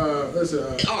know,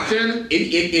 Shannon.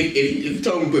 If you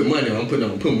told me to put money on, I'm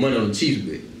putting money on the Chiefs.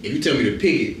 But if you tell me to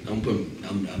pick it, I'm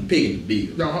picking the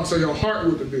Bills. So your heart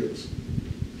with the Bills.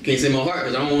 Can't say my heart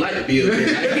because I don't like the Bills.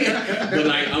 But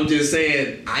like I'm just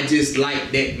saying, I just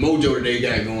like that mojo that they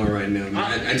got going right now.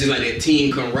 I just like that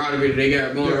team camaraderie that they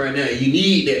got going right now. You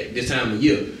need that this time of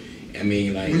year. I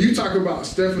mean, like when you talk about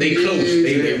Stephon, they close.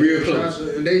 They real close.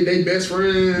 And they best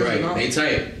friends. Right. They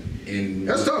tight. And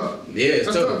that's tough. Yeah,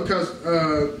 it's tough because.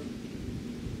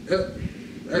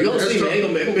 We're gonna see,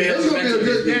 man. It's gonna be a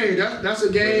good game. That's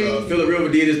a game. Phillip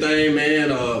Rivers did his thing,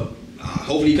 man. I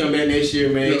hopefully he come back next year,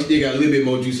 man. Yeah. He still got a little bit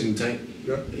more juice in the tank.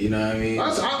 Yeah. You know what I mean?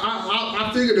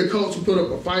 I figured the Colts would put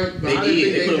up a fight, but They I didn't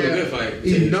did. think They put up a had good fight.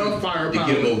 enough firepower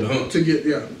to get them over the hump. to get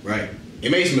Right. It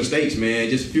made some mistakes, man.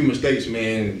 Just a few mistakes,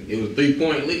 man. It was a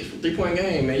 3-point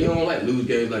game, man. You don't like lose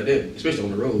games like that, especially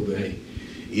on the road. But hey,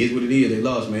 it is what it is. They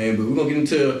lost, man. But we're gonna get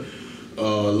into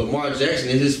Lamar Jackson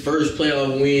in his first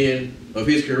playoff win of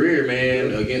his career,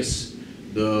 man, against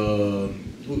the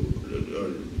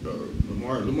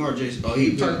Lamar Jackson. Oh,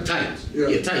 he Titans. Yeah,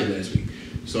 Titans last week.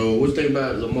 So what you think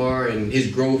about Lamar and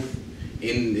his growth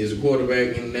as a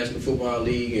quarterback in the National Football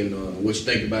League, and what you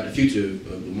think about the future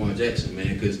of Lamar Jackson,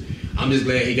 man? Because I'm just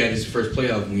glad he got his first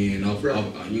playoff win off, you know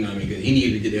what I mean? Because he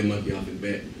needed to get that monkey off his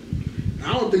back.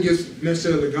 I don't think it's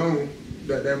necessarily gone,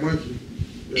 that monkey.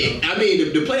 I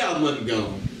mean, the playoff monkey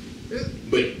gone.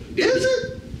 But Is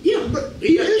it? Yeah. But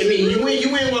I mean, you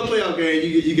win one playoff game,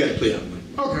 you got playoff money.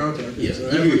 Okay. Yeah, So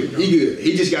he good.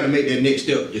 He just got to make that next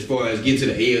step as far as get to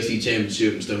the AFC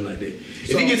Championship and stuff like that.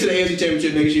 If he gets to the AFC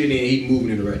Championship next year, then he's moving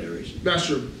in the right direction. That's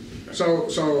true.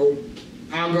 So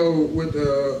I'll go with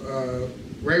the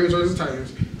Ravens versus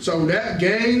Titans. So that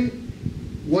game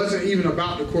wasn't even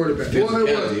about the quarterback. Well,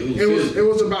 it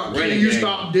was about can you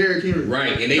stop Derrick Henry?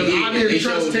 Right, and I didn't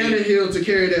trust Tannehill to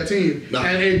carry that team. No.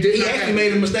 And he actually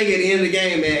made a mistake at the end of the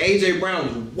game, man. AJ Brown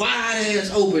was wide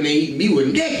ass open, and he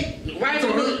was naked. Right,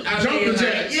 jumping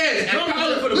jack. Yes, and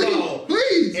calling for the ball.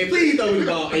 Please. And please throw me the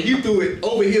ball. And you threw it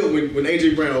over here when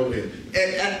AJ Brown over here.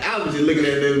 And I was just looking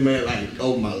at that little man like,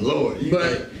 oh my Lord. You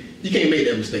can't make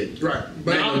that mistake. Right.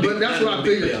 But that's what I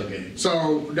figured.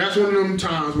 So that's one of them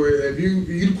times where if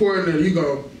you coordinator, you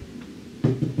go,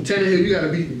 Tannehill, you gotta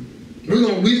beat me.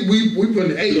 We put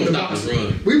an 8 in the box.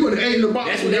 We put an 8 in the box.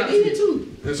 That's what they did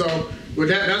too. And so with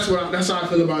that's how I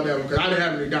feel about that one, because I didn't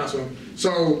have any doubts on him.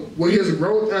 So with his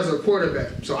growth as a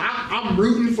quarterback, so I'm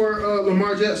rooting for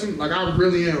Lamar Jackson, like I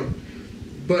really am.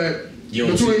 But you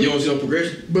don't see no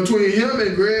progression between him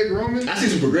and Greg Roman. I see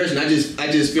some progression. I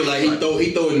just feel like he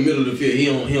throw in the middle of the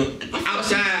field. He don't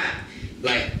outside.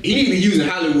 Like he need to be using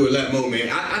Hollywood a lot more, man.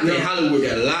 I think Hollywood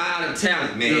got a lot of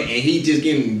talent, man, and he just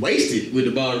getting wasted with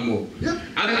the Baltimore. Yeah.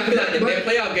 I feel like that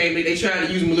playoff game they trying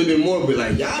to use him a little bit more, but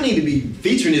like y'all need to be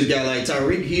featuring this guy like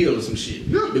Tyreek Hill or some shit.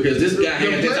 Yeah. Because this guy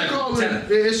has that type of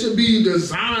talent. It should be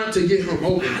designed to get him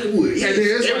open. Hollywood. And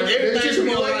everything's from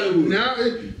Hollywood. Now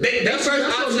that's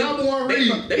your number one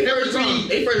read. They first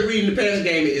read in the pass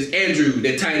game is Andrew,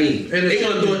 that tight end. And they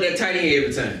want to do it that tight end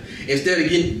every time. Instead of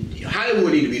getting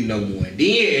Hollywood need to be the number one.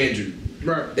 Then Andrew.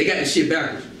 Right. They got the shit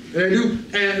backwards. They do.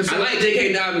 And so, I like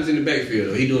J.K. Dobbins in the backfield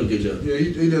though. He doing a good job. Yeah,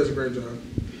 he does a great job.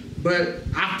 But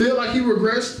I feel like he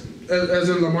regressed as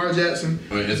in Lamar Jackson.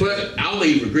 But I don't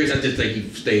think he regressed. I just think he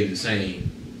stayed the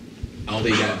same. I don't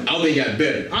think he got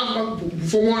better.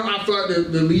 For one, I feel like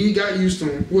the league got used to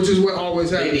him, which is what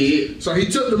always happens. They did. So he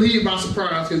took the league by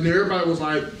surprise because everybody was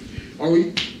like, "Oh,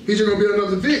 he's just gonna be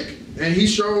another Vic," and he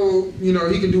showed, he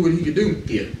can do what he can do.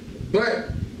 Yeah. But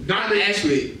I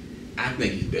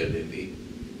think he's better than Vic.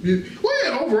 Well,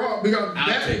 yeah, overall, because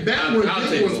back when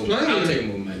Vic was playing, I'll take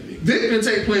him over my Vic. Vic didn't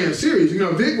take playing serious.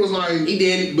 Vic was like he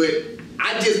didn't, but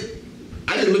I just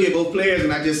look at both players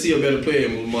and I just see a better player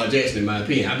than Lamar Jackson in my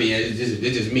opinion. I mean, it's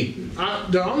just me.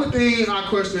 The only thing I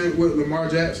question with Lamar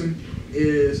Jackson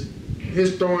is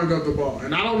his throwing of the ball,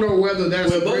 and I don't know whether that's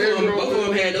both of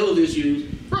them had those issues.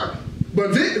 Right.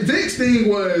 But Vic's thing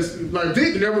was like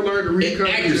Vic never learned to read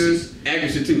coverages.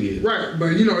 Accuracy too, yeah. Right,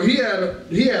 but he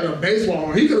had a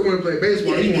baseball. He could have went and played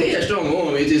baseball. Yeah, he had a strong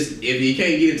arm. It just if he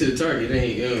can't get it to the target, it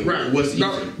ain't right. What's the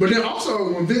use? But then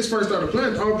also when Vic first started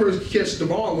playing, the only person who catch the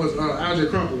ball was Alger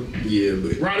Crumpler. Yeah,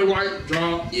 but Roddy White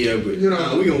drop. Yeah, but we not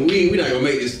gonna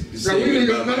make this. No. We're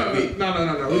gonna keep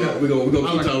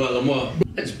talking about Lamar.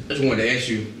 I just wanted to ask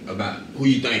you about who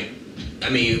you think. I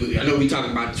mean, I know we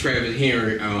talking about Travis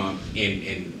Henry and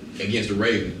against the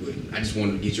Ravens, but I just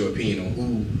wanted to get your opinion on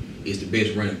who is the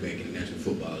best running back in the National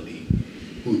Football League.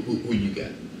 Who you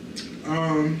got?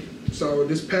 So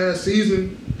this past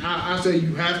season, I say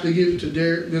you have to give it to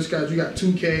Derek. This guy, you got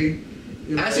 2K.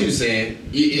 I see what you're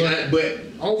saying. But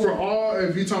overall,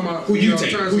 if you're talking about who you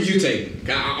taking?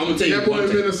 I'm gonna take that boy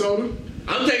in Minnesota.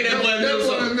 I'm taking that boy in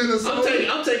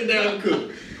Minnesota. I'm taking Dalvin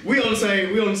Cook. We on the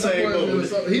same boat.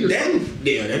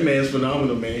 That man's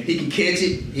phenomenal, man. He can catch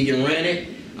it. He can run it.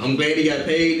 I'm glad he got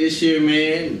paid this year,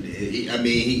 man.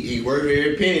 He worked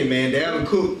every penny, man. Dalvin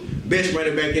Cook, best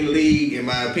running back in the league, in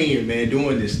my opinion, man.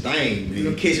 Doing this thing,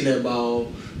 man. Catching that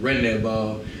ball, running that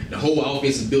ball. The whole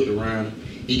offense is built around him.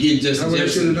 He getting Justin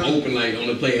Jefferson open, like on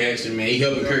the play action, man. He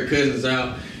helping Kirk Cousins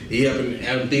out. He helping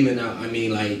Adam Thielen out. I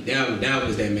mean, like Dalvin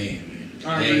is that man.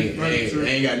 I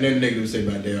ain't got nothing negative to say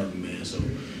about Dalvin, man. So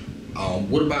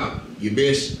What about your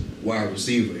best wide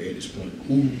receiver at this point?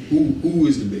 Who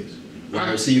is the best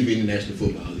wide receiver in the National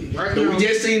Football League? Right So now- we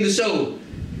just seen the show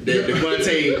that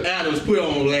Devontae Adams put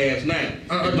on last night.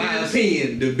 In my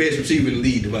opinion, the best receiver in the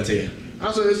league, Devontae Adams.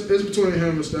 I say it's between him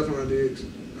and Stephon Diggs.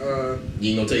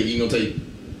 You ain't gonna take.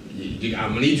 I'm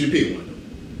gonna need you to pick one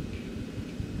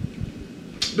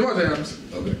Devontae Adams.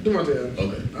 though. Okay. Devontae Adams.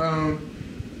 Okay.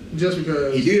 Just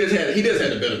because. He does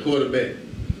have a better quarterback,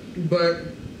 But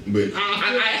but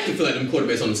I actually feel like them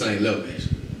quarterbacks on the same level.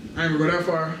 Actually. I ain't gonna go that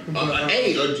far.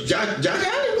 But, Josh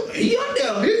Allen, he up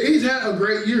there. he's had a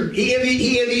great year. He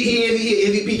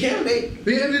MVP candidate.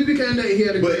 The MVP candidate, he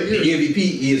had a But great the year.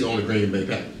 MVP is on the Green Bay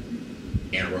Packers.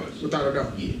 Aaron Rodgers. Without a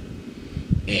doubt. Yeah.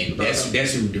 And that's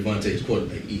who Devontae's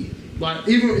quarterback is. Like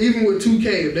even with 2K,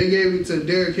 if they gave it to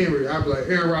Derrick Henry, I'd be like,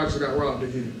 Aaron Rodgers got robbed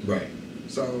again. Right.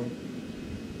 So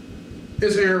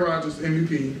it's Aaron Rodgers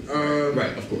MVP.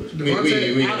 Right, of course.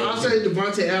 I'll say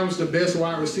Devontae Adams the best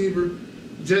wide receiver,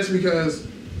 just because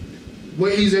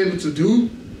what he's able to do.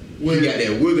 He got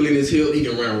that wiggle in his hip. He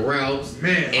can run routes.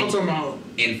 Man, I'm talking about.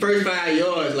 And first 5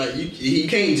 yards, like you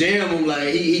can't jam him.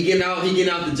 Like he getting out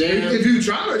the jam. If you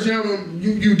try to jam him,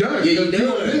 you done. Yeah, you You done.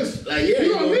 don't miss. Like yeah, You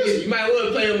don't miss. you might well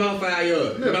play him out 5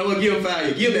 yards. Yeah. You might well give him 5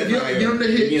 yards. Give him that 5 yards. Give him the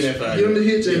hitch. Give him that 5 Give him the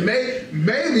yards. hitch, and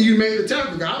maybe you make the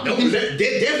tackle. That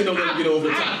definitely don't let him get over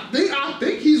the top. I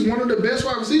think he's one of the best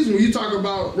wide receivers when you talk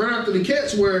about right after the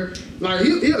catch, where like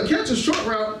he'll catch a short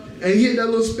route and he hit that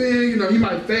little spin. You know, he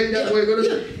might fake that way,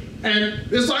 and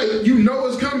it's like you know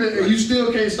it's coming and you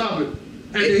still can't stop it.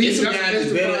 And It's some guys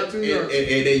that's better at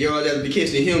that yards after the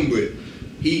catch than him, but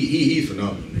he's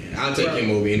phenomenal, man. I'll take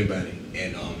him over anybody.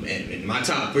 And my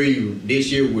top 3 this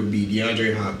year would be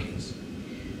DeAndre Hopkins,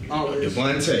 Always.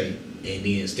 Devontae, and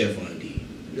then Stephon Diggs.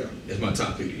 Yeah. That's my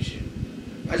top 3 this year.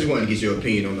 I just wanted to get your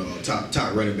opinion on the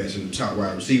top running backs and the top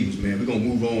wide receivers, man. We're gonna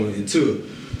move on into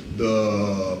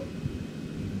the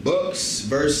Bucks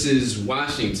versus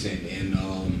Washington and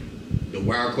the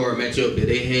wild card matchup that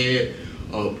they had.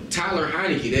 Tyler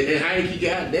Heineke, that Heineke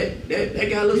guy, that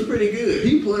guy looks pretty good.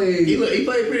 He played. He played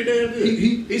pretty damn good.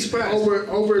 He surprised.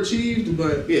 Overachieved,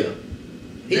 but Yeah.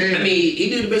 He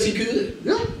did the best he could.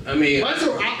 yeah. I mean, Well,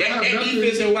 that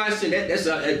defense in Washington, that's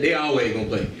they always gonna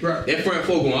play. Right. That front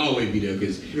four gonna always be there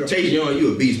because Yeah. Chase Young,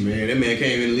 you a beast, man. That man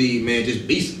came in the league, man, just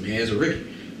beasting, man, as a rookie. You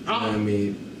know what I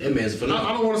mean, that man's I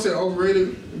phenomenal. don't want to say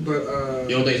overrated, but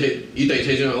You don't think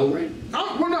Chase Young overrated?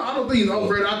 I don't think he's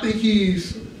overrated. I think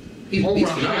he's He's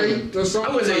overhyped or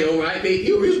something. I wouldn't say overhyped, but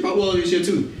he was a Pro Bowler this year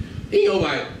too. He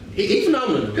overhyped. He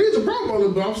phenomenal. He's a Pro Bowler,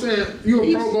 but I'm saying you're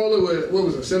a Pro Bowler with what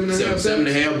was it, 7.5?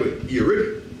 7.5, but you're a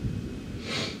rookie.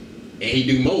 And he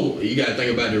do more. You gotta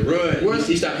think about the run. What?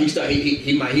 He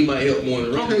might help more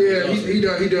in the run. Okay,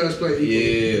 yeah, he does play.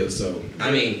 Yeah, so I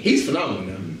mean, he's phenomenal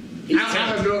now.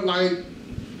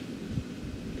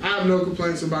 I have no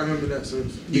complaints about him in that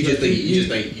sense. You just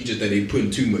think they putting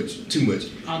too much.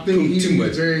 I think he's too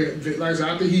much. very, like I said,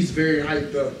 I think he's very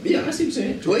hyped up. Yeah, I see what you're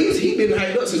saying. Well, he's been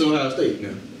hyped up since Ohio State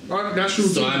now. That's true.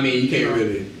 So too. I mean, you can't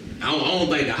really. I don't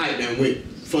think the hype that went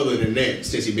further than that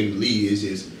since he been in the league. Is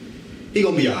just he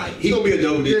gonna be alright. He gonna be a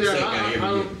double-digit sack guy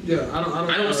every year.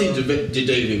 I don't see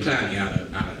Jadeveon Clowney out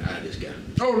of this guy.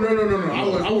 Oh no!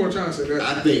 I wasn't trying to say that.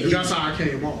 I think that's how I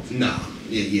came off. Nah.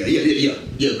 Yeah.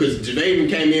 Because Jadeveon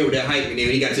came in with that hype, and then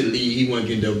when he got to the league, he wasn't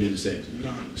getting double-digit sacks.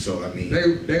 Nah. So I mean,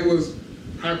 they was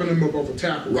hyping him up over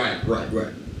tackle. Right.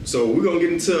 So we're gonna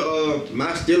get into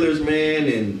my Steelers, man,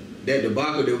 and that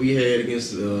debacle that we had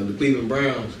against the Cleveland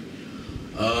Browns.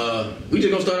 We just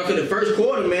gonna start off in the first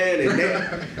quarter, man, and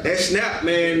that snap,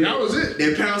 man. That was it.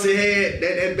 That Pouncey had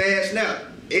that bad snap.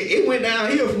 It went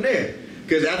downhill from there.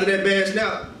 Because after that bad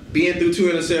snap, being through 2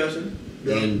 interceptions,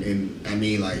 and I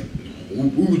mean, like, we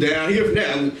was down here from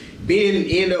there. Ben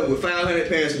ended up with 500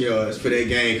 passing yards for that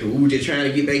game because we were just trying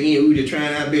to get back in. We were just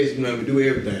trying our best, to do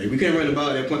everything. We couldn't run the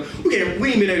ball at that point. We ain't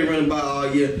been able to run the ball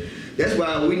all year. That's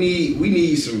why we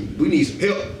need some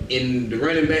help in the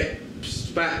running back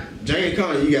spot. James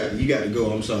Conner, you got to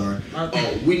go. I'm sorry.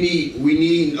 We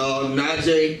need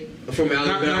Najee from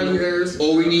Alabama,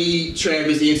 or we need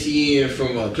Travis Etienne from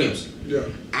Clemson. Yeah.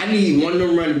 I need one of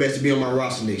them running backs to be on my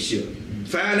roster next year.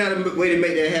 Find out a way to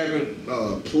make that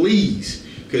happen, please,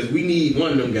 because we need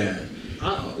one of them guys.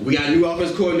 We got a new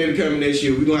offensive coordinator coming next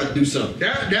year. We're gonna have to do something.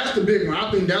 That's the big one. I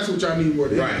think that's what y'all need more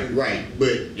than anything. Right.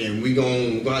 But and we're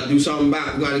gonna have to do something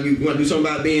about. We're gonna do something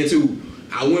about Ben too.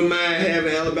 I wouldn't mind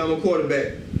having Alabama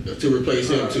quarterback to replace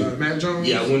him too. Matt Jones.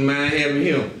 Yeah, I wouldn't mind having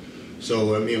him.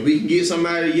 So I mean, we can get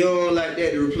somebody young like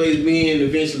that to replace Ben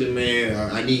eventually,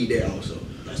 man. I need that also.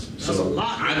 That's a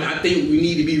lot. I think we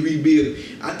need to be rebuilding.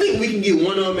 I think we can get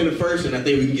one of them in the first, and I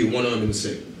think we can get one of them in the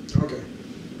second. Okay.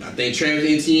 I think Travis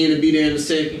Etienne will be there in the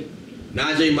second.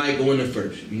 Najee might go in the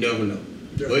first. You never know.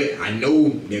 Yeah. But I know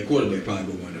that quarterback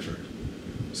probably go in the first.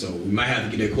 So we might have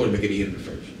to get that quarterback at the end of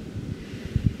the first.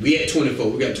 We at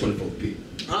 24. We got 24th pick.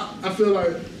 I feel like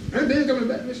ain't Ben coming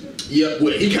back this year? Yeah,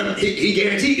 well, he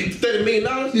guaranteed $30 million.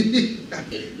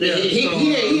 Yeah,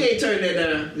 he ain't turning that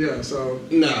down. Yeah, so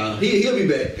Nah, he'll be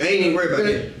back. I ain't even worried about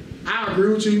that. I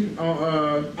agree with you.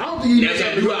 I don't think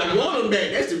Do I want him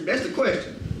back? That's the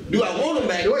question. Do I want him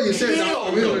back? The way you said Hell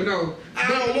that, I really know. I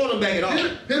don't want him back at all.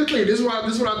 Here's the thing. This is what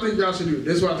I think y'all should do.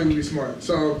 This is what I think would be smart.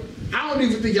 So I don't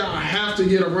even think y'all have to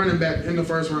get a running back in the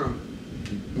first round.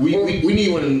 We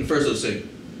need one in the first or second.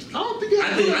 I don't think y'all.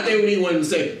 I think we need one in the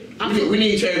second. We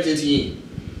need Travis Etienne.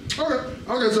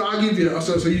 Okay, so I'll give you that.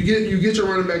 So you get your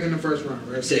running back in the first round,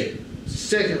 right?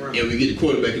 Second round. And we get the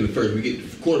quarterback in the first. We get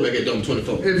the quarterback at number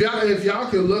 24. If y'all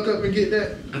could look up and get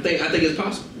that, I think it's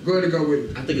possible. go ahead and go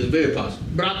with it. I think it's very possible.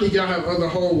 But I think y'all have other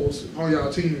holes on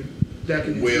y'all team that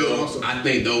can be filled also. I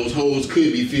think those holes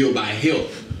could be filled by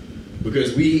health.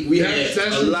 Because we had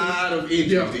a lot of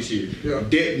injuries this year. Yeah.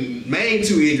 Main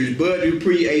two injuries, Bud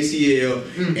Dupree ACL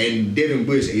and Devin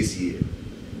Bush ACL.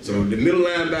 So the middle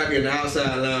linebacker and the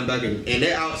outside linebacker, and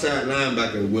that outside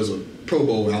linebacker was a Pro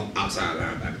Bowl outside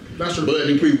linebacker. That's true. Bud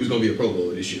Dupree was going to be a Pro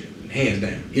Bowler this year, hands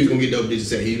down. He was going to get double digits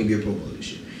sacks. He's going to be a Pro Bowler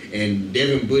this year. And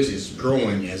Devin Bush is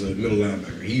growing as a middle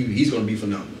linebacker. He's going to be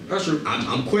phenomenal. That's true.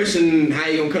 I'm questioning how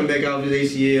he going to come back off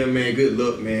his ACL, man. Good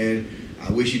luck, man. I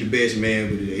wish you the best, man,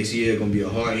 but the ACL gonna be a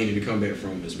hard injury to come back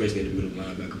from, especially at the middle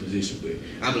linebacker position. But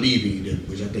I believe in you,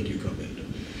 which I think you'll come back though.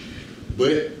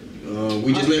 But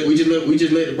we just let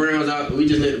the Browns out. We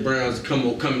just let the Browns come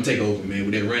and take over, man.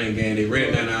 With that running game, they ran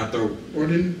it down our throat. Or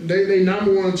then they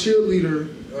number one cheerleader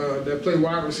that played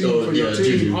wide receiver for your team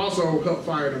Juju also helped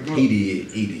fire them up. He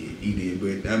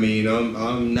did. But I mean,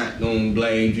 I'm not gonna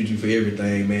blame Juju for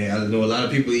everything, man. I know a lot of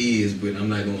people is, but I'm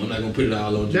not gonna put it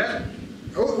all on Juju.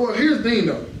 Well, here's the thing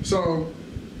though. So,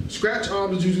 scratch all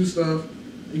the Juju stuff.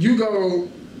 You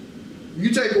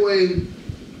take away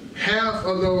half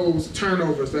of those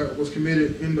turnovers that was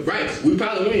committed in the right. We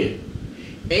probably win.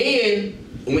 And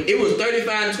when it was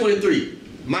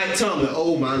 35-23, Mike Tomlin,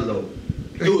 oh my lord,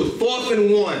 it was 4th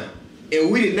and 1,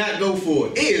 and we did not go for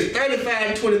it. It is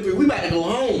 35-23. We about to go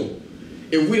home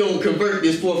if we don't convert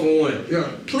this 4th and 1. Yeah.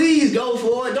 Please go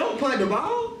for it. Don't punt the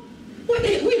ball. We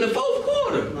in the 4th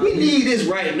quarter. We need this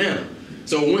right now.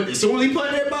 So as soon as he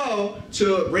punted that ball,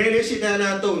 Chubb ran that shit down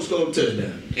our throat and scored a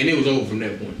touchdown. And it was over from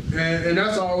that point. And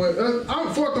that's always, I'm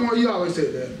 4th and 1, you always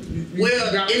say that.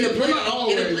 In the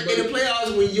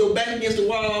playoffs, when you're back against the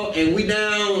wall and we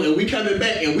down and we coming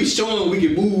back and we showing we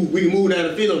can move down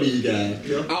the field on these guys.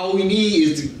 Yeah. All we need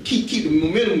is to keep the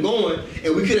momentum going,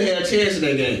 and we could have had a chance in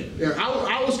that game. Yeah,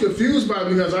 I was confused by it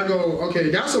because I go, okay,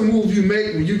 that's a move you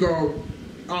make when you go,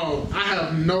 oh, I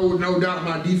have no doubt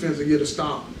my defense will get a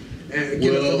stop and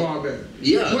get the ball back.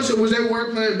 Yeah. Which they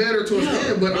were playing better towards the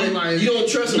end, but I'm like, you don't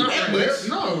trust them that much.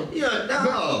 No. Yeah,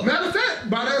 no. Matter of fact,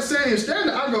 by that same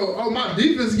standard, I go, oh, my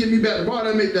defense get me back the ball,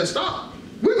 they make that stop.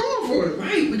 We're going for it.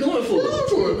 Right, we're going for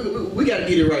it. We got to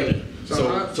get it right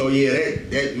now. So yeah,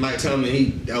 that Mike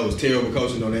Tomlin, that was terrible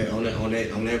coaching on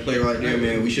that play right there,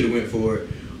 man. We should have went for it.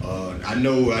 I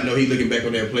know he's looking back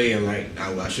on that play and like,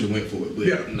 I should have went for it.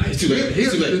 But nah, it's too late.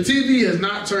 The TV is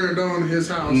not turned on in his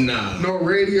house. Nah. No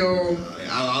radio.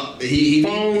 He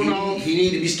phone off. He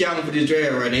need to be scouting for this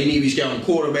draft right now. He need to be scouting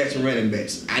quarterbacks and running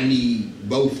backs. I need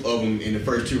both of them in the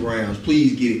first 2 rounds.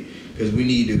 Please get it, because we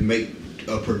need to make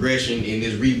a progression in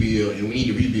this rebuild, and we need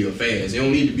to rebuild fast. It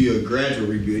don't need to be a gradual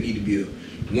rebuild. It need to be a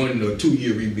 1 or 2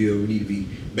 year rebuild. We need to be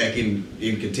back in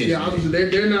contention. Yeah,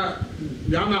 they're not.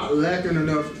 Y'all not lacking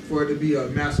enough for it to be a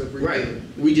massive rebuild. Right.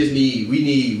 We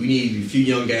need a few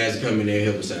young guys to come in there and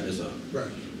help us out. That's all. Right.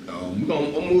 We're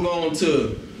gonna move on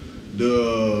to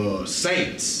the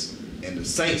Saints, and the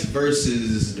Saints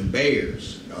versus the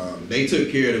Bears. They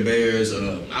took care of the Bears.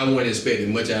 I wasn't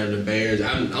expecting much out of the Bears.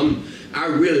 I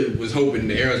really was hoping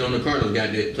the Arizona Cardinals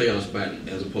got that playoff spot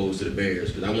as opposed to the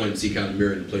Bears, because I wanted to see Kyler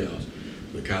Murray in the playoffs.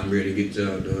 But Kyler Murray didn't get the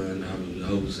job done.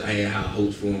 I had high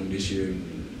hopes for him this year,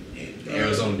 and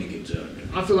Arizona didn't get the job done.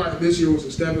 I feel like this year was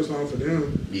a stepping stone for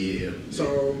them. Yeah.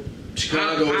 So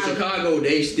Chicago,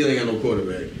 they still ain't got no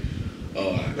quarterback.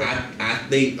 I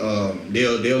think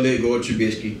they'll let go of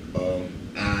Trubisky.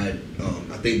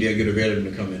 I think they'll get a veteran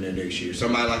to come in there next year.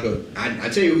 Somebody like I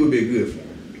tell you who would be good for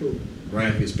him. Who?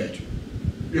 Ryan Fitzpatrick.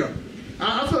 Yeah.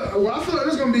 I feel like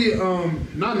there's going to be,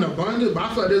 not an abundance, but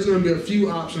I feel like there's going to be a few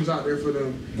options out there for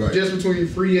them. Right. Just between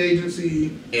free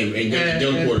agency and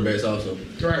young quarterbacks also.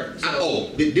 Right. So.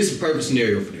 This is a perfect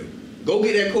scenario for them. Go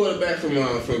get that quarterback from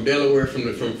Delaware,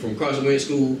 from Carson Wentz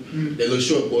School, that little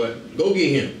short boy. Go get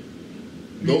him.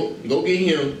 Go get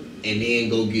him, and then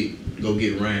go get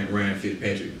Ryan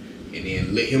Fitzpatrick, and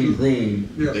then let him groom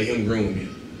him.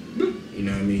 You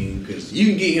know what I mean? Because you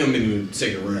can get him in the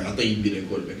second round. I think you can get that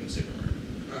quarterback in the second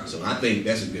round. So I think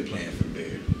that's a good plan for the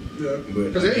Bears. Yeah,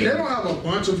 because they don't have a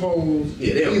bunch of holes.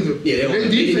 Yeah, they don't. Either. Yeah, they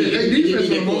defense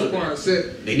for the most part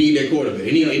set. They need that quarterback.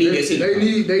 They need that center.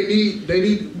 They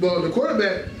need. Well, the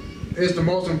quarterback is the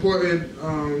most important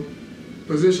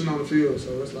position on the field.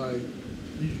 So it's like,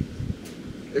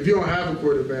 if you don't have a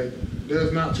quarterback,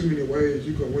 there's not too many ways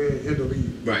you can win in the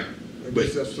league. Right. But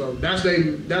so that's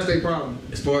their problem.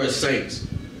 As far as Saints.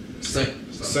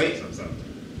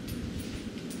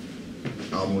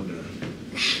 Almost done.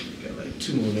 Got like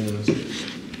 2 more downs.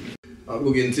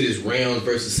 We'll get into this Rams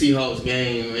versus Seahawks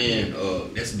game, man.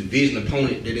 That's a division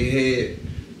opponent that they had,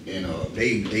 and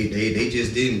they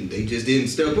just didn't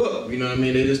step up. You know what I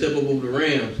mean? They didn't step up over the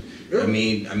Rams. Yep.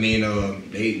 They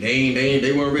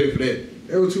weren't ready for that.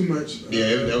 It was too much.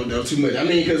 Yeah, that was too much. I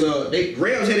mean, because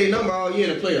Rams had their number all year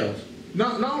in the playoffs.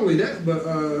 Not only that, but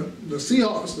the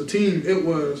Seahawks, the team, it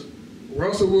was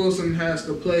Russell Wilson has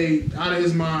to play out of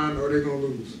his mind or they're gonna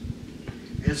lose.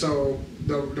 And so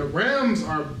the Rams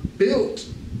are built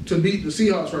to beat the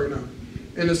Seahawks right now,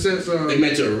 in the sense of they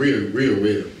match up real.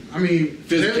 I mean,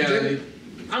 physicality.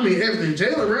 Everything.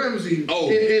 Jalen Ramsey. Oh,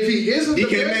 if he isn't DK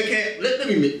the best,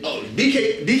 Metcalf.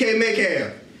 DK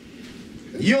Metcalf.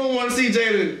 You don't want to see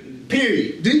Jalen.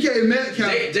 Period. DK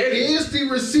Metcalf is the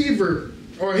receiver,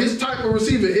 or his type of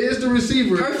receiver is the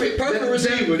receiver. Perfect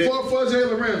receiver for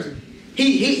Jalen Ramsey.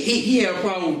 He had a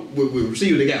problem with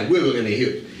receivers that got wiggle in their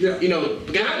hips. Yeah. You know,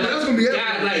 guys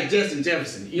like Justin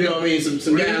Jefferson. You know what I mean?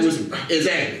 Some guys with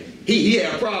exactly. He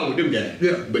had a problem with them guys.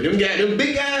 Yeah. But them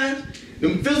big guys,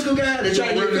 them physical guys, they try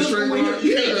to get physical with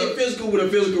you. You can't get physical with a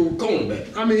physical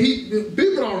cornerback. I mean,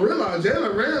 people don't realize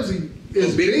Jalen Ramsey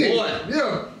is big boy.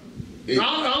 Yeah.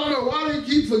 I don't know why they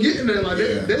keep forgetting that. Like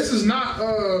this is not.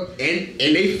 And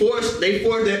they forced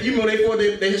that. You know, they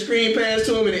forced that screen pass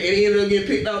to him, and he ended up getting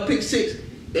picked off, pick 6.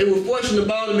 They were forcing the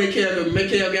ball to Metcalf.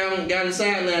 Metcalf got on the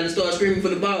sideline and started screaming for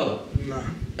the ball. Nah.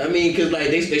 I mean, cause like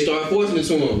they started forcing it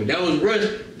to him. But that was Russ.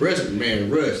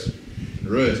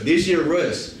 This year,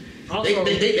 Russ. Also,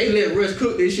 they let Russ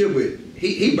cook this year, but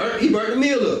he burnt the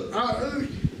meal up.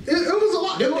 It was a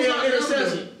lot. Them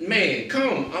interceptions, man.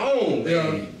 Come on,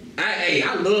 man. Yeah.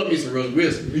 I love me some Russell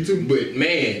Wilson. Me too. But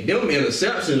man, them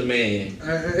interceptions, man.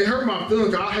 It hurt my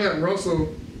feelings. I had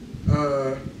Russell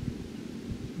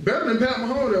better than Pat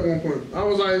Mahomes at one point. I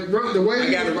was like, the way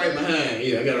I got it right behind.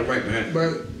 Yeah, I got it right behind.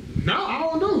 But now I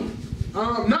don't know.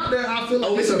 Not that I feel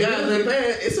like it's some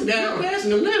guys passing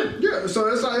them now. Yeah, so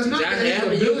it's like it's not Josh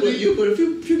Allen, you put a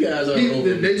few guys on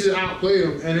over. They just outplayed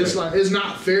him, and it's like it's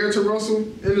not fair to Russell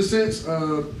in the sense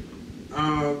of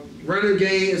running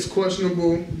game is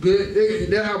questionable. Good,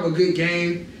 they'll have a good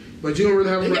game, but you don't really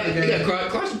have a running game. They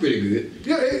got Carson pretty good.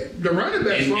 Yeah, the running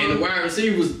back's fine. And the wide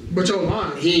receivers. But your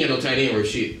line, he ain't got no tight end or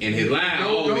shit, and his line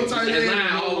always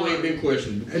been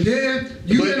questionable. And then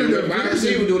you in a division, wide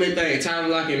receiver doing their thing. Tyler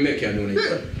Lockett and Metcalf doing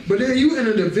their thing. But then you in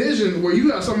a division where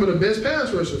you have some of the best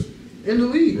pass rushers in the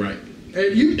league. Right.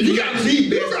 And you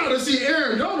gotta see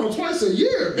Aaron Donald twice a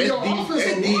year. Best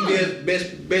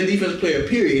defensive player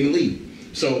period in the league.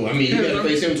 So I mean, you gotta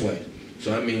face him twice.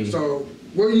 So I mean, so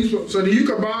do you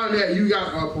combine that? You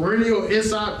got a perennial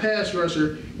inside pass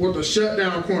rusher with a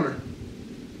shutdown corner.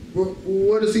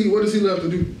 What does he left to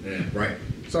do? Yeah, right.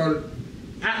 So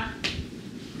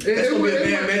that's gonna be a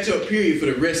bad matchup period for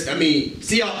the rest. I mean,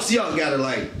 Seahawks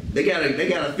gotta they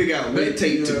gotta figure out what it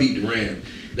takes to beat the Rams.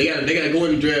 They gotta go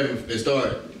in the draft and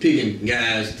start picking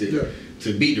guys to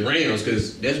beat the Rams,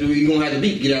 because that's what you're gonna have to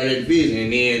beat to get out of that division.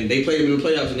 And then they played them in the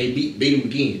playoffs and they beat them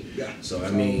again. Yeah. So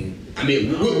I mean,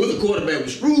 with a quarterback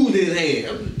with screws in his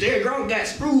hand, Derrick Gronk got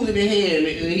screws in his hand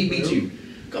and he beat you.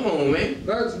 Come on, man.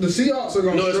 The Seahawks are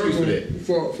gonna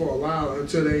struggle for a while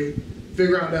until they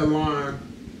figure out that line.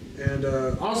 And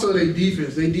also their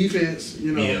defense,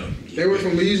 you know, they went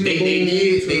from leading the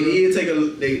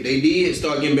They did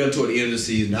start getting better toward the end of the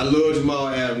season. I love Jamal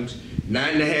Adams,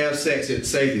 9.5 sacks at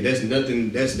safety. That's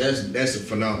nothing. That's a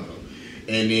phenomenal.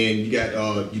 And then you got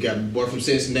a boy from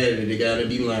Cincinnati that they got on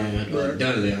the D-line,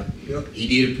 Dunlap. Yep.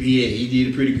 He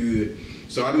did pretty good.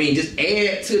 So I mean, just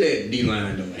add to that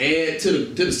D-line though. Add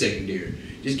to the secondary.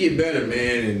 Just get better,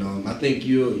 man. And I think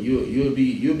you'll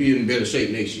be in better shape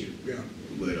next year. Yeah.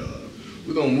 But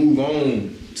we're gonna move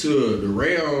on to the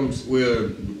Rams. We're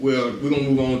gonna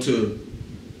move on to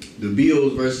the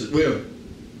Bills versus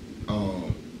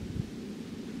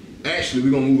actually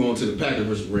we're gonna move on to the Packers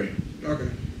versus Rams. Okay.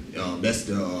 That's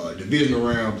the divisional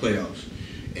round playoffs.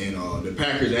 And the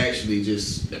Packers actually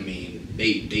just, I mean,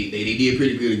 they did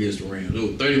pretty good against the Rams. It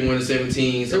was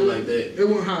 31-17, something like that. It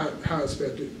went how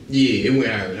expected. Yeah, it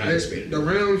went how expected. The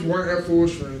Rams weren't at full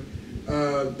strength.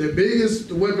 The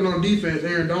biggest weapon on defense,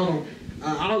 Aaron Donald.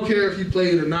 I don't care if he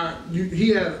played or not. He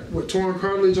had torn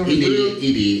cartilage on his rib.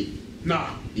 He did.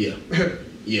 Nah. Yeah.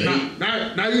 Yeah.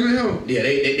 Not even him. Yeah,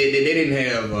 they didn't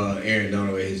have Aaron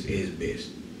Donald at his best.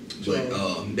 But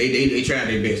they tried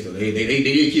their best though. They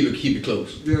did keep it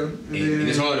close. Yeah, and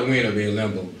it's hard to win up in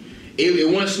Lambeau. It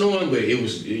wasn't snowing, but it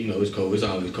was it's cold. It's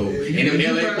always cold. Yeah, and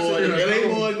them LA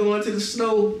boys going to the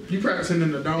snow. You practicing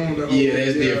in the dome. That's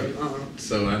different.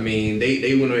 So I mean,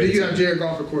 they went. Then you got Jared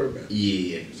Goff at quarterback.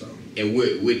 Yeah. So and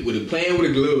with playing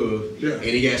with a glove, and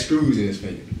he got screws in his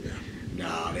finger.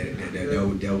 Nah,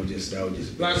 that was just.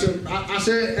 Like I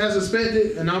said, as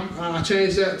expected, and I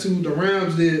changed that to the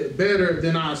Rams did better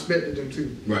than I expected them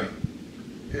to. Right.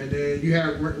 And then you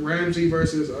have Ramsey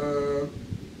versus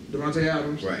Devontae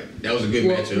Adams. Right. That was a good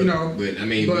matchup. You know, but I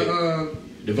mean,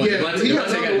 Devontae got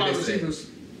other wide receivers.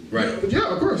 Right.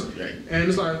 Yeah, of course. Right. And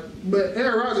it's like, but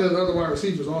Aaron Rodgers has other wide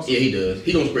receivers also. Yeah, he does.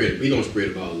 He gonna spread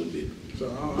the ball a little bit.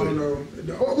 So I don't know.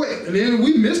 Oh wait, and then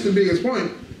we missed the biggest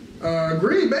point.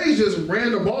 Green Bay just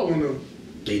ran the ball on them.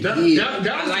 I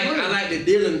like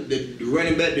the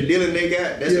running back, the Dillon they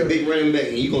got. That's a big running back,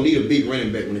 and you're gonna need a big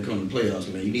running back when it comes to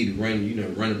playoffs, man. You need to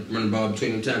run the ball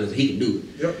between them tackles, and he can do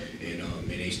it. Yep.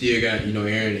 And they still got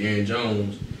Aaron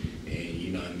Jones,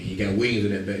 and I mean you got Williams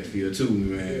in that backfield too,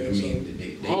 man. I mean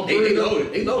they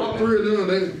loaded. They loaded. All three of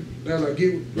them, they're like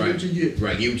get what you get.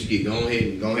 Right, get what you get. Go ahead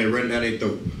and run down their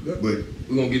throat. Yep. But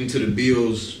we're gonna get into the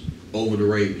Bills over the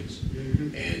Ravens.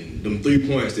 And them 3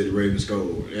 points that the Ravens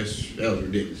scored, that was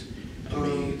ridiculous. I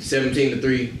mean,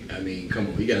 17-3. I mean, come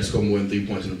on, you got to score more than 3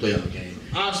 points in the playoff game.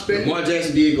 Lamar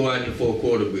Jackson did go out in the fourth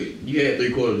quarter, but you had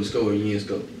 3 quarters to score and you didn't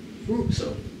score.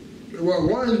 So, well,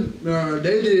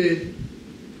 they did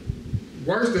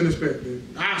worse than expected.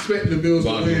 I expected the Bills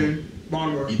to win.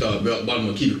 Baltimore. You thought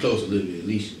Baltimore keep it close a little bit at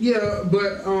least. Yeah,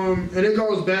 but and it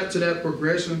goes back to that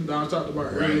progression that I talked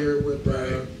about earlier with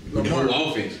Lamar. The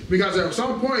whole offense. Because at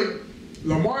some point,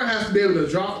 Lamar has to be able to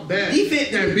drop back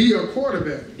and be a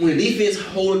quarterback. When the defense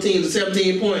hold a team to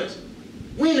 17 points,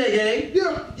 win that game.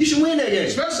 Yeah. You should win that game.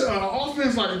 Especially an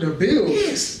offense like the Bills.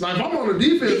 Yes. Like, if I'm on the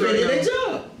defense right did now. their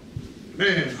job.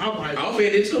 Man, I'm like.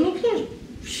 Offense didn't score no point.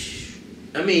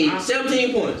 I mean,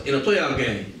 17 points in a playoff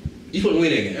game. You supposed to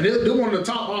win that game. And they're one of the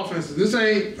top offenses. This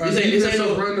ain't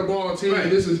no run the ball team. Right.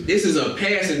 This is a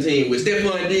passing team with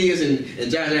Stephon Diggs and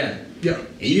Josh Allen. Yeah.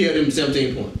 And you held them to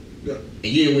 17 points. Yeah. And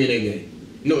you didn't win that game.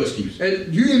 No excuse.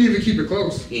 And you didn't even keep it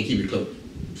close. You didn't keep it close.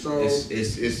 So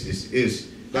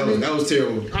that was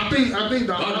terrible. I think the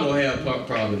Baltimore had a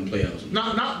problem in the playoffs.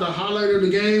 Not the highlight of the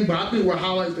game, but I think what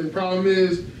highlights the problem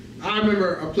is I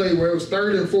remember a play where it was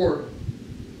 3rd and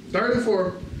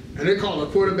 4, and they called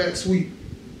a quarterback sweep.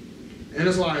 And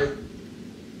it's like,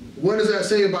 what does that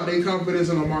say about their confidence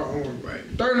in Lamar Owen? Right.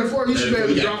 3rd and 4, you should be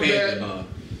able to drop that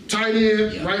tight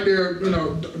end right there,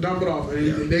 dump it off.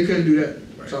 And they couldn't do that.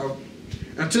 Right. So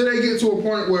until they get to a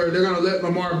point where they're going to let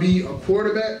Lamar be a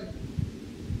quarterback,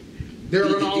 they're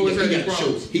going to always have these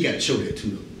problems. He got to show that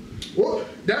too, though. Well,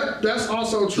 that's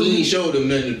also true. He ain't showed them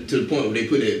nothing to the point where they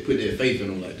put their faith in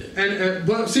him like that.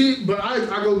 But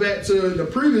I go back to the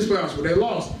previous playoffs where they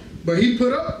lost. But he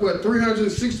put up,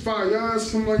 365 yards,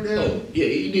 something like that? Oh, yeah,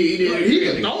 he did. He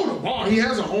can throw the ball. He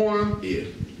has an arm. Yeah.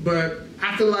 But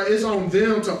I feel like it's on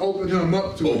them to open him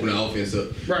up to open the offense up.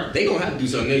 Right. They gonna have to do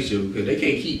something next year because they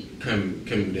can't keep coming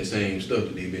with that same stuff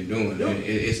that they've been doing. Yep.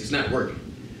 It's not working.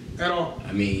 At all.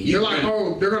 I mean, they're like,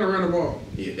 they're gonna run the ball.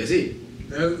 Yeah, that's it.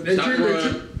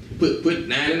 Put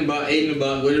 9 in the box, 8 in the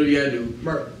box, whatever you gotta do.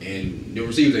 Right. And the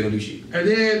receivers ain't gonna do shit. And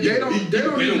then they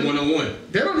don't even one-on-one.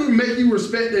 They don't even make you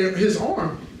respect his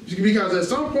arm. Because at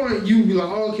some point you be like,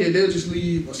 oh, okay, they'll just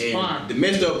leave a spot. And the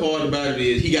messed up part about it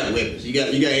is he got weapons. You got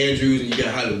Andrews and you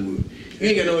got Hollywood. You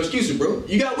ain't got no excuses, bro.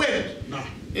 You got weapons. Nah.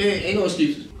 Ain't no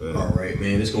excuses. All right,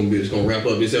 man. It's gonna wrap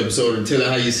up this episode of Tell It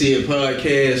How You See It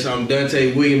podcast. I'm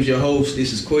Dante Williams, your host.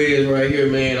 This is Quez right here,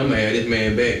 man. I'm gonna have this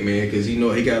man back, man, because he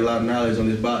got a lot of knowledge on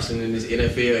this boxing and this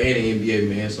NFL and the NBA,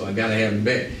 man. So I gotta have him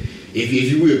back. If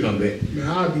you will come back. Man,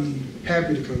 I'll be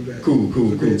happy to come back. Cool.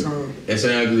 Great time. That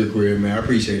sounds good, Quez, man. I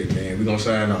appreciate it, man. We're gonna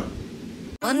sign off.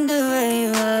 Wonder where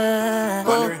you are.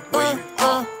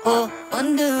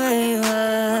 Wonder where you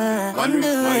are. Wonder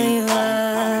where you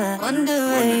are. Wonder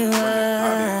where you are.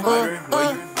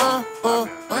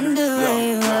 Wonder where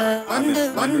you are.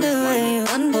 Wonder where you are. Wonder where you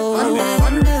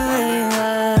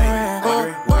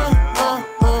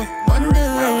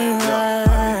are.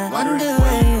 Wonder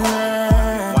where you are.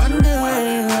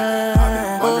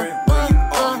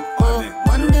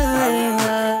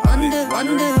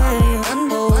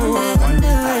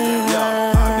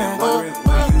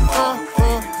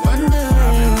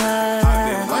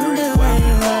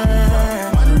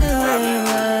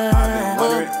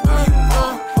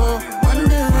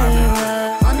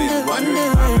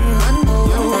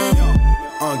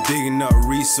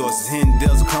 resources. Hitting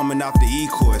deals coming off the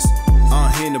E-course.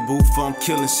 Hitting the booth, I'm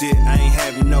killing shit. I ain't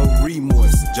having no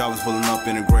remorse. Job was pulling up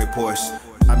in a gray Porsche.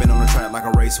 I been on the track like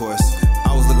a racehorse.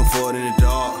 I was looking for it in the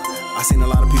dark. I seen a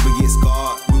lot of people get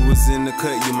scarred. We was in the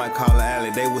cut, you might call it alley.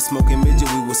 They was smoking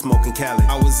midget, we was smoking Cali.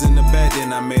 I was in the bed,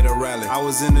 then I made a rally. I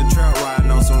was in the trap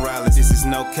riding on some rallies. This is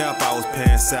no cap, I was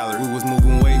paying salary. We was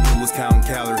moving weight, we was counting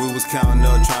calories. We was counting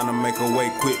up, trying to make a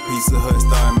way quick. Pizza Hut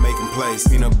started making plays.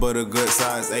 Peanut butter good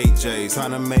size 8Js.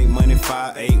 Trying to make money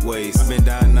 5-8 ways. I been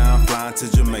dying now, I'm flying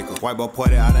to Jamaica. White boy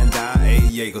party, I done died 8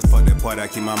 Jaegers. Fuck that party, I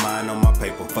keep my mind on my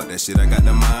paper. Fuck that shit, I got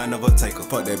the mind of a taker.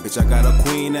 Fuck that bitch, I got a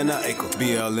queen and an acre.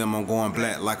 BLM, I'm going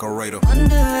black like a raider.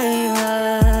 Wonder where you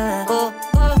are. Oh,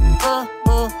 oh, oh,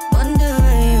 oh. Wonder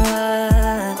where you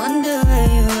are. Wonder where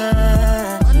you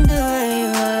are. Wonder where you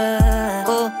are.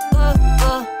 Oh, oh,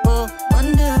 oh, oh.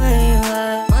 Wonder where you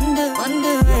are. Wonder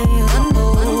where you are.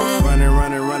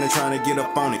 Running, trying to get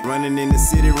up on it. Running in the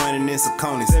city, running in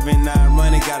Saucony. 7-9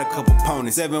 running, got a couple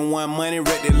ponies. 7-1 money,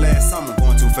 wrecked it last summer.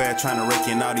 Going too fast, trying to rake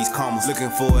in all these commas. Looking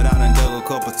for it, I done dug a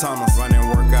couple tunnels. Running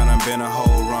workout, done been a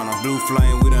whole runner. Blue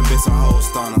flame, we done been some whole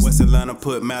stunners. West Atlanta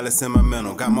put malice in my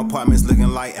mental. Got my apartments looking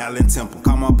like Allen Temple.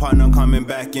 Call my partner, coming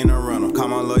back in a rental. Call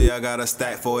my lawyer, I got a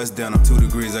stack for his dinner. 2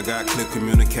 degrees, I got clear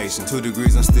communication. 2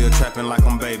 degrees, I'm still trapping like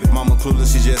I'm baby. Mama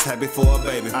clueless, she just happy for a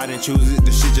baby. I didn't choose it,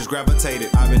 the shit just gravitated.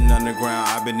 I been underground,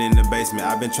 I been in the basement.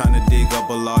 I been trying to dig up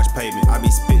a large pavement. I be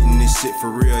spitting this shit for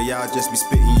real, y'all just be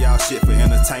spitting y'all shit for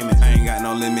entertainment. I ain't got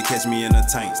no limit, catch me in a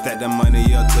tank. Stack that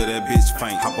money up till that bitch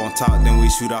faint. Hop on top, then we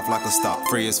shoot off like a stop.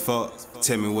 Free as fuck,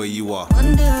 tell me where you are.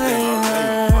 Wonder where you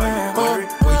are. Oh,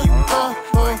 oh, oh,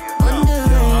 oh. Wonder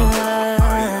where you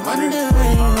are. Wonder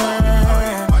where you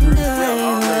are. Wonder where you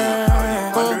are.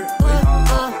 Oh, oh,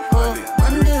 oh, oh.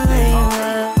 Wonder where you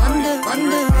are.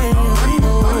 Wonder where you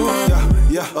are.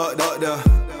 Yeah, up there.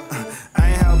 I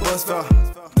ain't have a bus fare.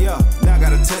 Yeah, now I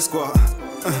got a test squad.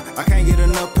 I can't get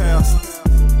enough pals.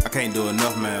 I can't do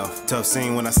enough math. Tough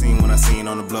scene when I seen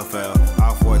on the bluff out.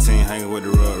 All 14 hanging with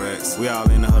the rug rats. We all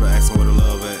in the huddle asking where the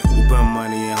love at. We putting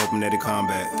money in hoping that it come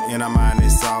back. In our mind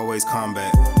it's always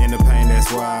combat. In the pain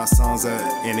that's where our songs at.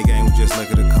 In the game we just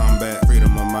lucky to come back.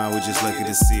 Freedom of mind we just lucky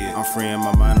to see it. I'm freeing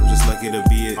my mind, I'm just lucky to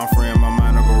be it. I'm freeing my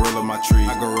mind, I gorilla my tree.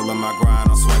 I gorilla my grind,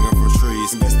 I'm swinging from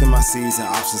trees. Invest in my seeds and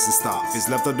options and stock. If it's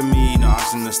left up to me, no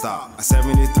option to stop. At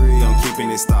 73, I'm keeping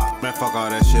it stock. Man, fuck all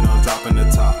that shit, I'm dropping the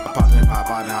top. I pop and pop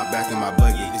out and hop back in my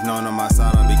buggy. It's known on my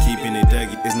side, I'll be keeping it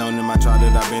duggy. It's known in my trial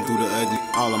that I've been through the ugly.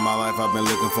 All of my life I've been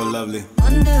looking for lovely.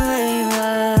 Wonder where you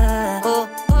are.